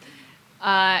 And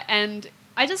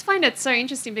I just find it so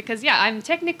interesting because, I'm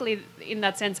technically, in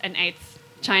that sense, an eighth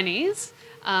Chinese,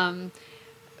 and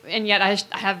yet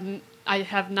I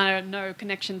have no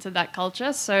connection to that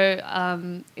culture.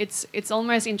 So it's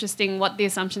almost interesting what the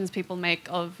assumptions people make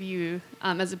of you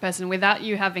as a person without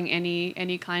you having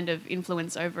any kind of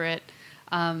influence over it.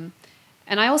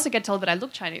 And I also get told that I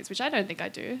look Chinese, which I don't think I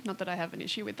do. Not that I have an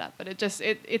issue with that, but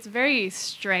it's very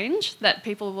strange that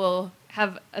people will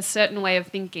have a certain way of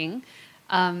thinking,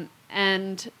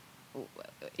 and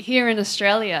here in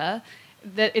Australia,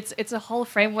 that it's a whole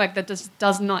framework that just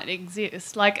does not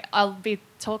exist. Like, I'll be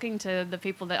talking to the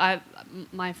people that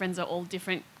my friends are all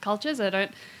different cultures.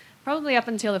 Probably up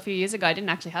until a few years ago, I didn't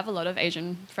actually have a lot of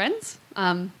Asian friends,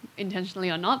 intentionally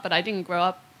or not, but I didn't grow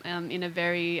up in a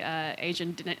very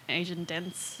Asian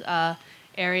dense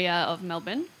area of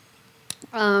Melbourne.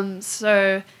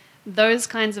 So those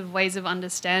kinds of ways of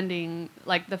understanding,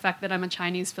 like the fact that I'm a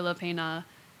Chinese Filipina,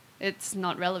 it's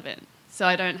not relevant. So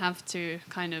I don't have to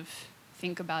kind of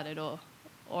think about it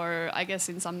or I guess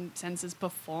in some senses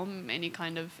perform any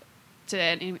kind of to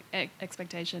any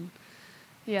expectation.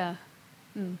 Yeah.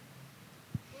 Want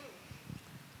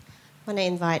to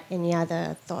invite any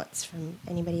other thoughts from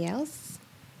anybody else?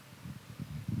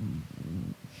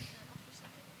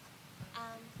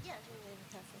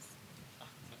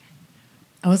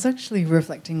 I was actually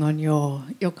reflecting on your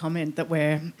comment that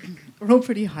we're all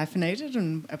pretty hyphenated,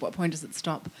 and at what point does it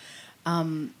stop?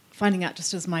 Finding out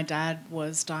just as my dad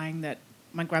was dying that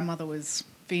my grandmother was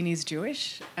Viennese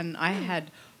Jewish, and I had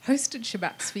hosted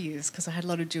Shabbats for years because I had a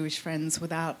lot of Jewish friends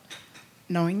without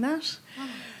knowing that.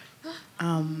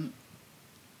 And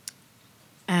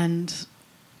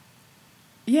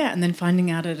then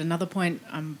finding out at another point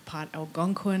I'm part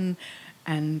Algonquin,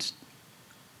 and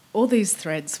all these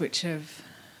threads which have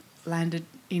landed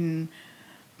in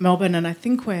Melbourne, and I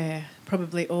think we're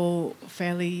probably all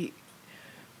fairly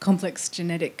complex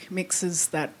genetic mixes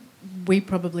that we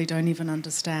probably don't even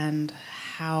understand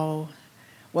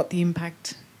what the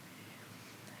impact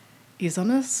is on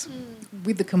us,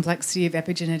 with the complexity of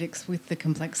epigenetics, with the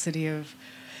complexity of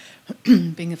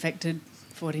being affected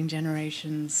 14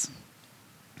 generations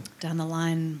down the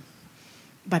line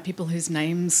by people whose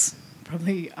names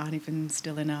probably aren't even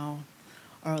still in our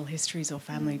oral histories or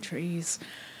family trees.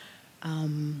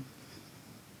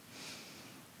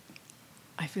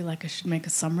 I feel like I should make a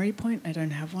summary point. I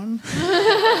don't have one.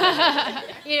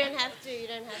 You don't have to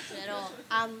at all.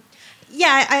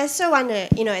 I also want to,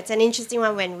 it's an interesting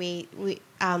one when we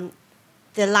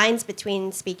the lines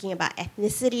between speaking about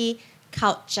ethnicity,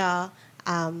 culture,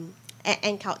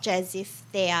 and culture as if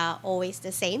they are always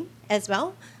the same as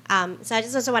well. So I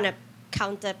just also want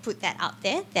to put that out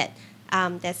there, that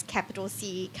there's capital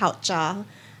C culture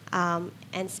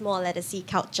and small letter C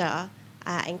culture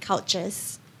and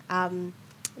cultures.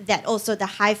 That also the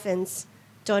hyphens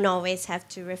don't always have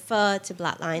to refer to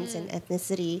bloodlines and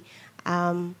ethnicity,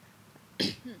 and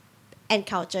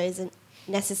culture isn't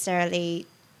necessarily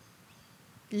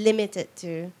limited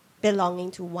to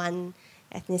belonging to one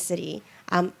ethnicity.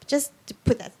 Just to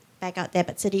put that back out there,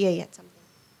 but Sadia, you had something.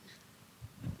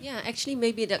 Yeah, actually,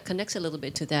 maybe that connects a little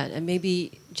bit to that. And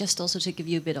maybe just also to give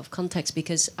you a bit of context,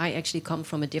 because I actually come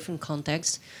from a different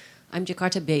context. I'm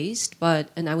Jakarta-based,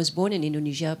 and I was born in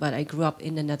Indonesia, but I grew up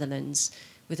in the Netherlands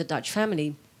with a Dutch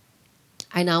family.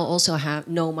 I now also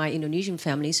know my Indonesian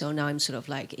family, so now I'm sort of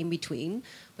like in between.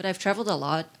 But I've traveled a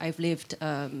lot. I've lived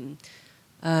in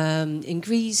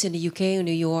Greece, in the UK, in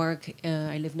New York.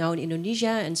 I live now in Indonesia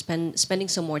and spending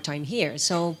some more time here.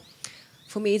 So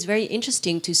for me, it's very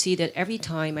interesting to see that every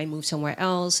time I move somewhere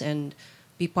else and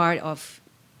be part of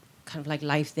kind of like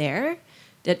life there,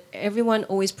 that everyone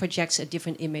always projects a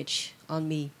different image on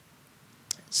me.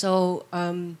 So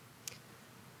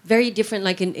very different,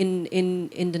 like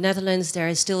in the Netherlands, there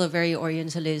is still a very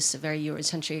Orientalist, a very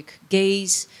Eurocentric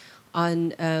gaze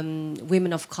on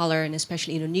women of color, and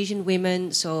especially Indonesian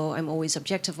women. So I'm always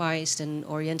objectivized and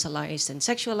Orientalized and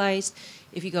sexualized.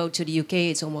 If you go to the UK,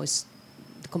 it's almost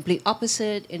the complete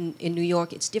opposite. In New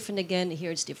York, it's different again. Here,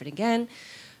 it's different again.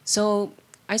 So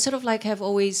I sort of like have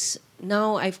always,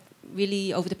 now I've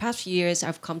really, over the past few years,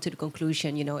 I've come to the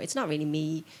conclusion, it's not really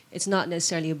me. It's not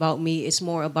necessarily about me. It's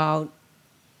more about,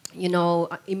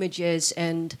 images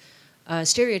and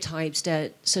stereotypes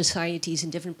that societies in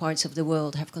different parts of the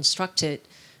world have constructed.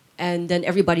 And then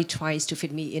everybody tries to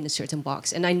fit me in a certain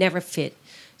box. And I never fit.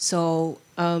 So,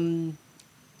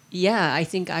 I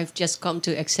think I've just come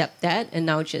to accept that and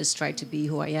now just try to be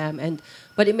who I am.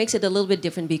 But it makes it a little bit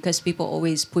different because people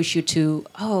always push you to,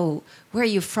 oh, where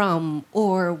are you from?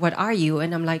 Or what are you?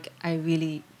 And I'm like, I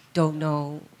really don't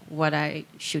know what I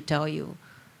should tell you,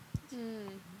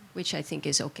 which I think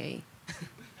is okay.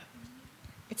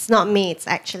 It's not me, it's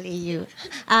actually you.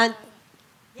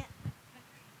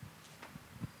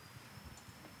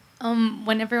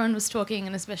 When everyone was talking,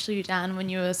 and especially you, Dan, when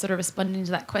you were sort of responding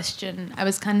to that question, I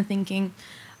was kind of thinking,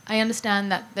 I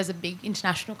understand that there's a big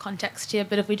international context here,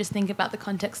 but if we just think about the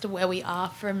context of where we are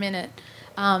for a minute,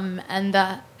 and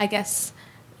I guess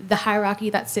the hierarchy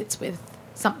that sits with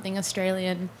something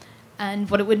Australian,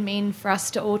 and what it would mean for us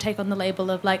to all take on the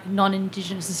label of like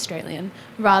non-Indigenous Australian,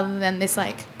 rather than this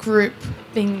like group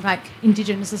being like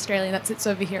Indigenous Australian that sits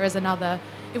over here as another.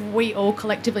 If we all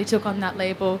collectively took on that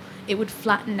label, it would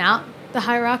flatten out the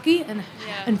hierarchy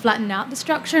and flatten out the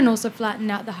structure, and also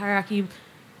flatten out the hierarchy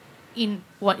in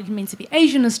what it means to be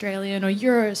Asian Australian or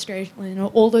Euro Australian or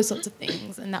all those sorts of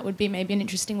things. And that would be maybe an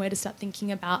interesting way to start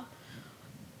thinking about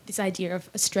this idea of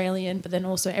Australian, but then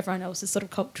also everyone else's sort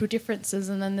of cultural differences.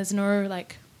 And then there's no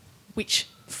like, which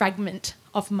fragment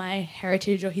of my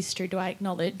heritage or history do I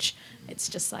acknowledge? It's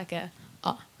just like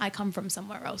I come from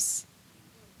somewhere else,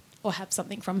 or have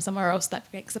something from somewhere else that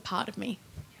makes a part of me.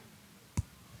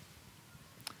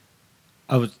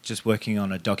 I was just working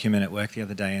on a document at work the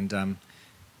other day, and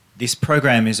this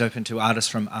program is open to artists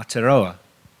from Aotearoa,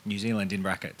 New Zealand, in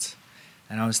brackets.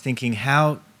 And I was thinking,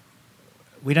 how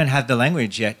we don't have the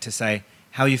language yet to say,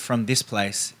 how are you from this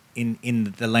place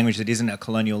in the language that isn't a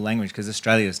colonial language, because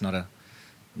Australia is not a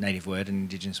native word, an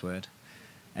Indigenous word.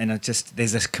 And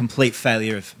there's a complete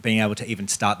failure of being able to even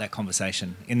start that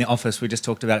conversation. In the office, we just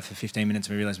talked about it for 15 minutes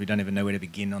and we realised we don't even know where to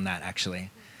begin on that, actually.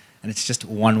 And it's just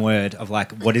one word of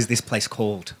like, what is this place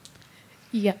called?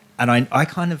 Yeah. And I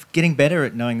kind of getting better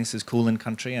at knowing this is Kulin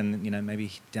country, and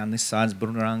maybe down this side is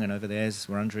Burungrang and over there is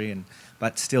Wurundjeri,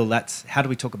 but still, that's how do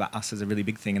we talk about us as a really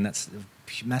big thing, and that's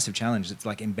a massive challenge. It's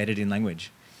like embedded in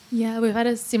language. Yeah, we've had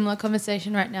a similar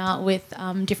conversation right now with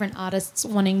different artists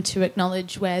wanting to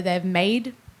acknowledge where they've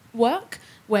made work,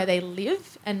 where they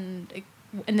live, and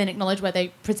then acknowledge where they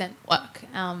present work,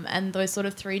 and those sort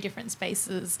of three different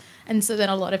spaces. And so then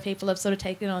a lot of people have sort of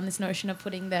taken on this notion of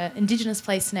putting their Indigenous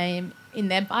place name in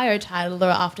their bio title or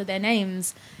after their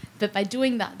names. But by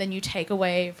doing that, then you take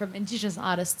away from Indigenous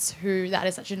artists who that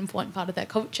is such an important part of their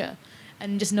culture.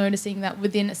 And just noticing that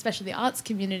within, especially the arts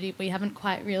community, we haven't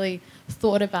quite really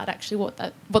thought about actually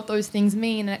what those things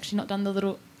mean, and actually not done the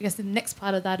little, I guess the next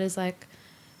part of that is like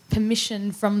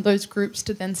permission from those groups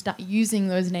to then start using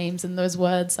those names and those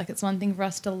words. Like, it's one thing for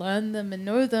us to learn them and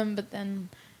know them, but then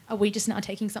are we just now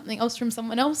taking something else from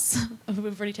someone else?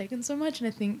 We've already taken so much. And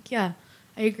I think, yeah,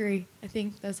 I agree. I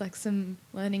think there's like some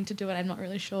learning to do it. I'm not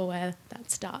really sure where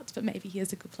that starts, but maybe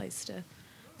here's a good place to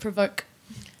provoke.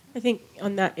 I think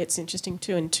on that it's interesting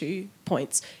too, in 2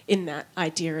 points, in that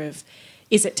idea of,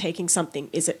 is it taking something,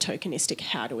 is it tokenistic,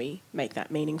 how do we make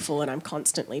that meaningful? And I'm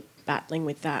constantly battling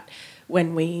with that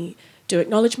when we do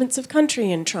acknowledgements of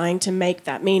country and trying to make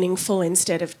that meaningful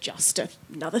instead of just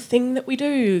another thing that we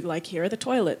do, like here are the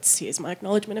toilets, here's my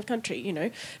acknowledgement of country, you know.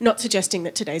 Not suggesting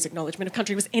that today's acknowledgement of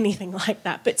country was anything like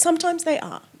that, but sometimes they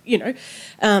are, you know,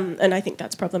 and I think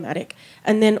that's problematic.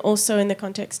 And then also in the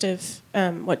context of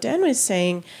what Dan was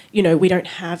saying, you know, we don't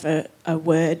have a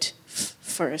word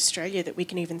for Australia that we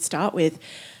can even start with.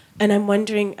 And I'm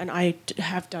wondering, and I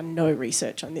have done no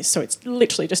research on this, so it's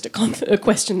literally just a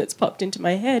question that's popped into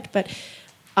my head, but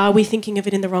are we thinking of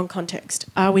it in the wrong context?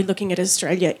 Are we looking at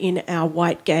Australia in our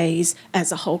white gaze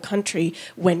as a whole country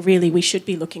when really we should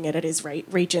be looking at it as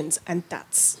regions, and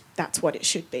that's what it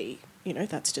should be? You know,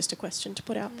 that's just a question to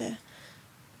put out there.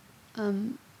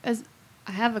 As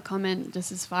I have a comment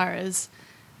just as far as...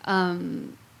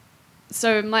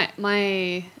 So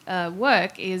my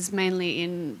work is mainly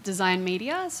in design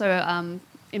media, so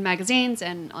in magazines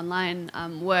and online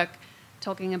work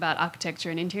talking about architecture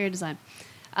and interior design.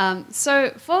 So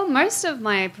for most of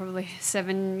my probably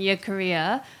 7-year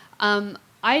career,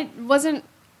 I wasn't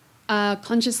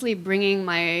consciously bringing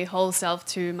my whole self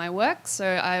to my work, so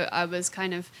I was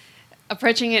kind of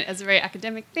approaching it as a very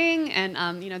academic thing,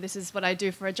 and you know, this is what I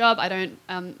do for a job. I don't.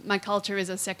 My culture is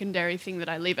a secondary thing that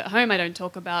I leave at home. I don't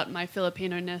talk about my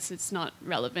Filipino-ness. It's not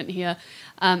relevant here,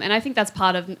 and I think that's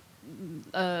part of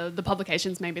the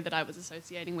publications maybe that I was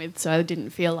associating with. So I didn't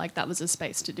feel like that was a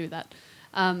space to do that.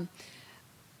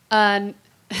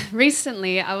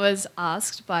 Recently, I was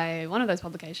asked by one of those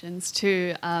publications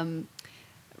to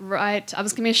I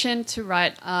was commissioned to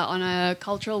write on a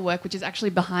cultural work which is actually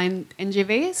behind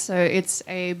NGV. So it's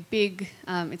a big,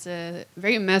 it's a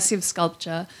very immersive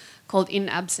sculpture called In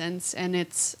Absence, and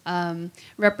it's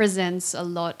represents a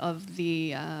lot of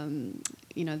the,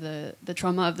 you know, the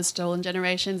trauma of the stolen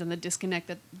generations and the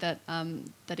disconnect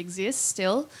that exists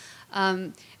still.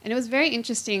 And it was very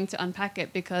interesting to unpack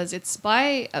it because it's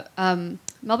by a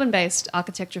Melbourne-based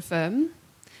architecture firm.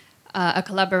 A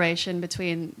collaboration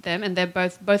between them, and they're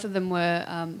both of them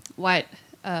were white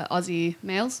Aussie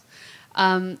males,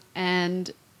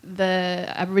 and the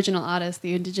Aboriginal artist,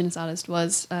 the Indigenous artist,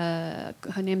 was her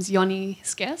name's Yoni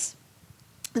Scarce,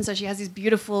 and so she has these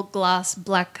beautiful glass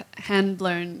black hand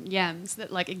blown yams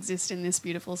that like exist in this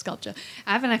beautiful sculpture.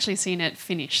 I haven't actually seen it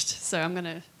finished, so I'm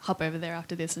gonna hop over there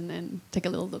after this and then take a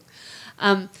little look.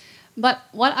 But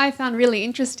what I found really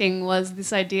interesting was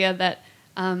this idea that.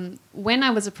 When I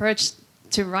was approached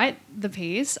to write the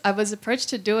piece, I was approached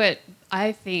to do it,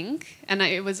 I think, and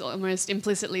it was almost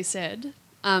implicitly said,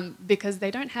 because they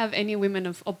don't have any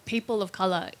women or people of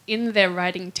colour in their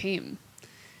writing team.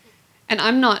 And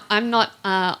I'm not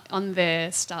on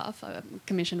their staff, I'm a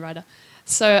commissioned writer.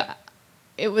 So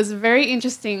it was a very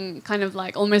interesting kind of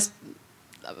like almost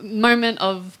moment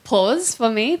of pause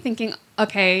for me, thinking,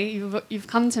 okay, you've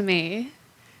come to me.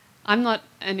 I'm not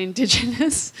an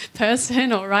Indigenous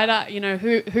person or writer, you know,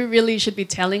 who really should be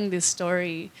telling this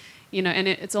story, you know, and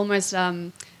it's almost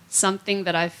something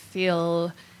that I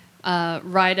feel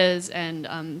writers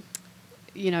and,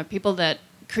 you know, people that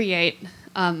create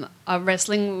are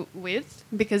wrestling with,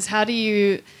 because how do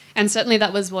you, and certainly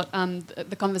that was what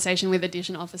the conversation with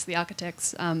Edition Office, the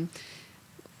architects,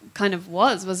 kind of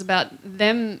was about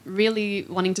them really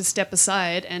wanting to step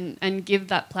aside and give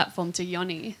that platform to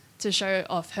Yoni to show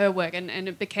off her work, and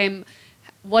it became,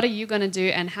 what are you going to do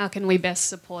and how can we best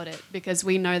support it, because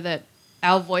we know that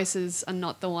our voices are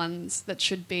not the ones that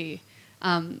should be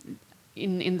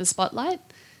in the spotlight.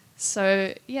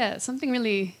 So yeah, something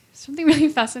really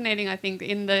fascinating. I think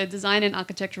in the design and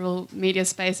architectural media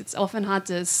space, it's often hard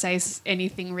to say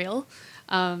anything real,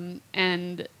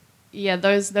 and yeah,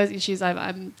 those issues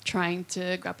I'm trying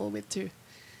to grapple with too.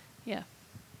 Yeah.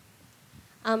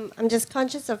 I'm just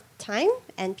conscious of time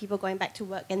and people going back to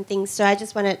work and things, so I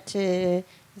just wanted to,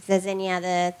 if there's any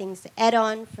other things to add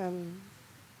on from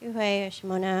Yuhui or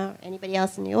Shimona or anybody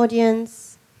else in the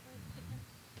audience.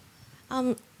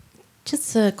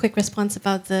 Just a quick response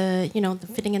about the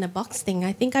fitting in a box thing.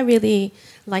 I think I really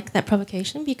like that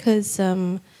provocation because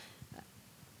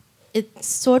it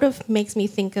sort of makes me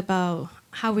think about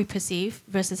how we perceive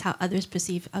versus how others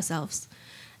perceive ourselves.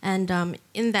 And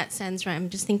in that sense, right, I'm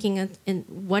just thinking in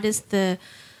what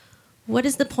what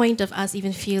is the point of us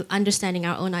even understanding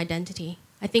our own identity?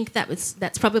 I think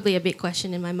that's probably a big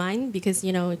question in my mind because,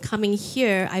 you know, coming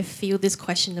here, I feel this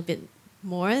question a bit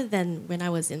more than when I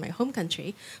was in my home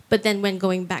country. But then when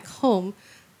going back home,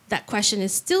 that question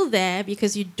is still there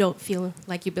because you don't feel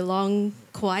like you belong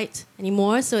quite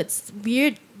anymore. So it's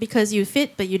weird because you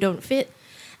fit, but you don't fit.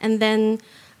 And then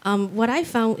what I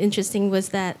found interesting was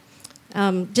that,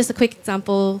 just a quick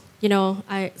example, you know,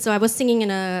 I was singing in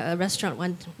a restaurant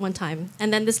one time,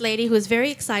 and then this lady who was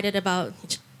very excited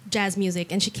about jazz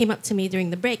music, and she came up to me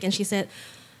during the break, and she said,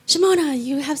 Shimona,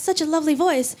 you have such a lovely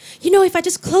voice. You know, if I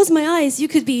just close my eyes, you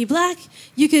could be black,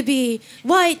 you could be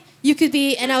white, you could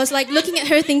be... And I was like looking at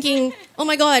her thinking, oh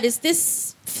my God, is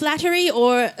this flattery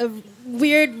or a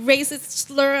weird racist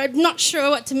slur? I'm not sure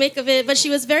what to make of it, but she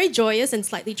was very joyous and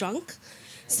slightly drunk.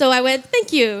 So I went,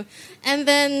 thank you. And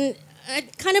then I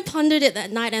kind of pondered it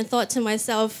that night and thought to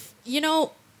myself, you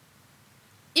know,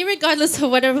 irregardless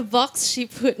of whatever box she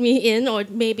put me in, or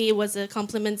maybe it was a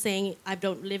compliment saying I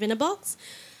don't live in a box,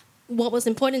 what was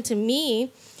important to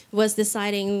me was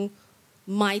deciding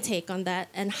my take on that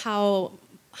and how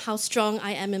strong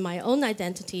I am in my own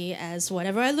identity as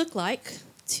whatever I look like,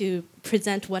 to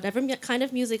present whatever kind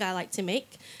of music I like to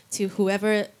make to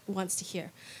whoever wants to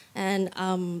hear. And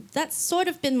that's sort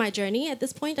of been my journey at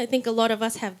this point. I think a lot of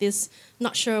us have this,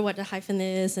 not sure what a hyphen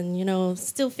is, and, you know,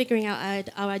 still figuring out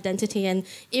our identity. And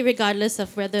irregardless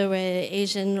of whether we're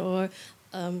Asian or,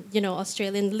 you know,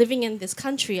 Australian living in this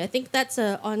country, I think that's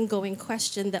an ongoing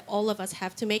question that all of us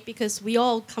have to make because we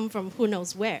all come from who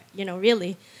knows where, you know,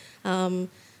 really.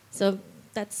 So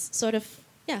that's sort of,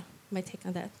 yeah, my take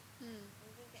on that.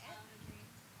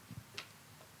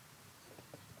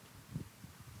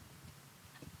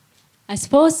 I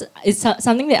suppose it's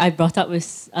something that I brought up with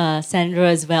Sandra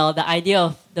as well, the idea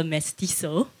of the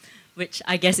mestizo, which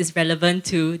I guess is relevant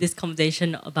to this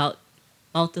conversation about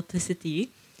multiplicity.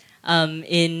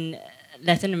 In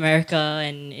Latin America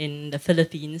and in the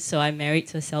Philippines, so I'm married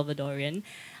to a Salvadorian.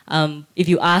 If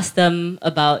you ask them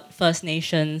about First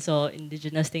Nations or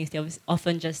indigenous things, they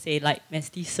often just say like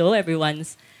mestizo,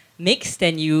 everyone's mixed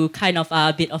and you kind of are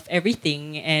a bit of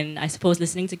everything. And I suppose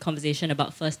listening to conversation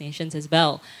about First Nations as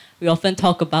well, we often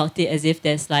talk about it as if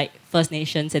there's like First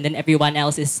Nations and then everyone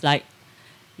else is like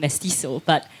mestizo.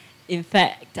 But in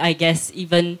fact, I guess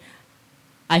even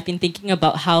I've been thinking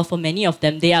about how for many of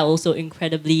them, they are also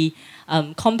incredibly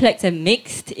complex and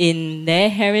mixed in their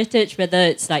heritage, whether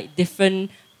it's like different,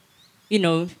 you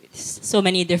know, so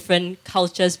many different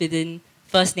cultures within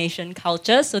First Nation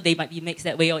cultures, so they might be mixed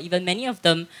that way, or even many of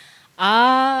them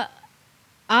are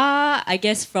I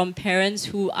guess, from parents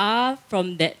who are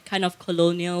from that kind of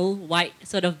colonial white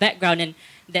sort of background, and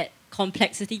that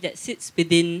complexity that sits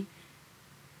within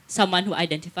someone who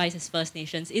identifies as First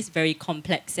Nations is very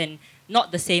complex and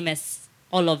not the same as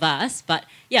all of us. But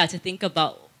yeah, to think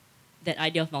about that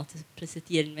idea of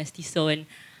multiplicity and mestizo and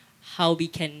how we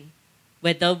can,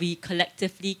 whether we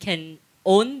collectively can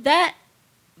own that,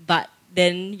 but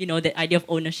then, you know, that idea of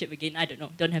ownership again, I don't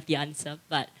know, don't have the answer.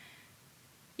 But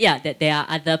yeah, that there are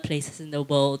other places in the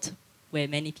world where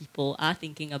many people are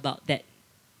thinking about that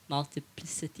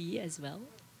multiplicity as well.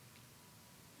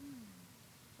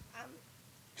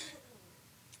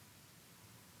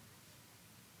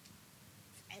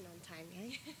 And on time,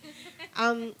 right?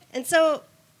 And so,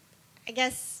 I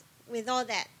guess with all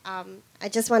that, I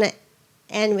just want to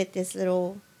end with this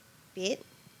little bit.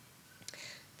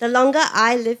 The longer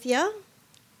I live here,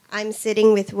 I'm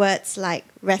sitting with words like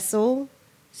wrestle,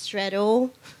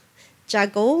 straddle,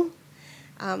 juggle,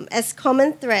 as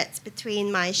common threads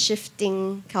between my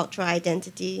shifting cultural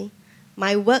identity,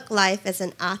 my work life as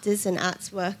an artist and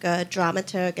arts worker,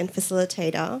 dramaturg and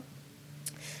facilitator,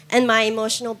 and my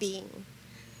emotional being,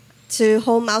 to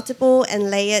hold multiple and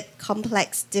layered,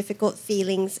 complex, difficult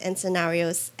feelings and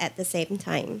scenarios at the same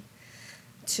time,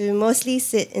 to mostly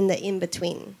sit in the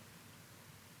in-between.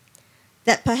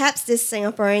 That perhaps this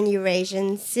Singaporean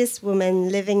Eurasian cis woman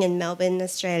living in Melbourne,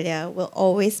 Australia, will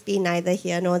always be neither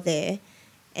here nor there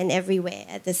and everywhere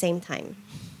at the same time.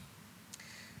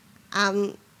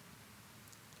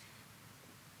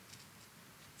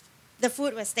 The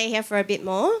food will stay here for a bit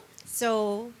more,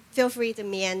 so feel free to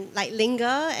linger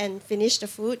and finish the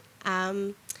food.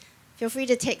 Feel free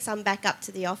to take some back up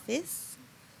to the office.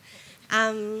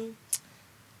 Thank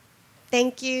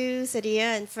you,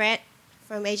 Sadia and Fred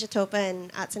from Asiatopa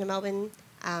and Arts in Melbourne.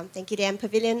 Thank you, Dan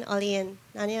Pavilion, Ollie and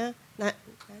Nania.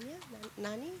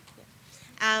 Nani?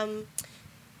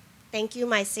 Thank you,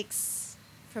 my 6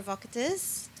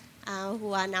 provocateurs,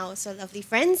 who are now also lovely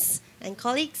friends and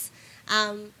colleagues,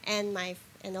 and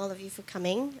all of you for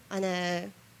coming on a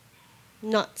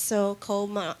not so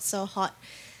cold, not so hot,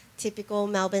 typical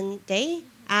Melbourne day.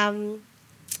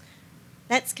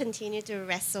 Let's continue to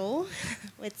wrestle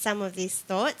with some of these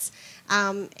thoughts,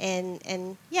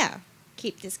 and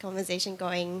keep this conversation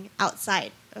going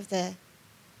outside of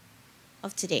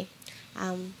today.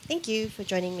 Thank you for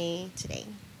joining me today.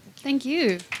 Thank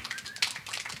you.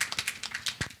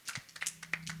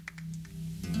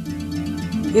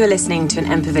 You're listening to an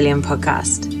MPavilion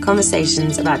podcast,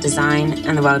 conversations about design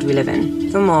and the world we live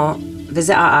in. For more,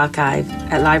 visit our archive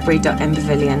at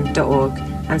library.mpavilion.org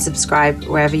and subscribe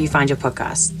wherever you find your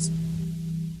podcasts.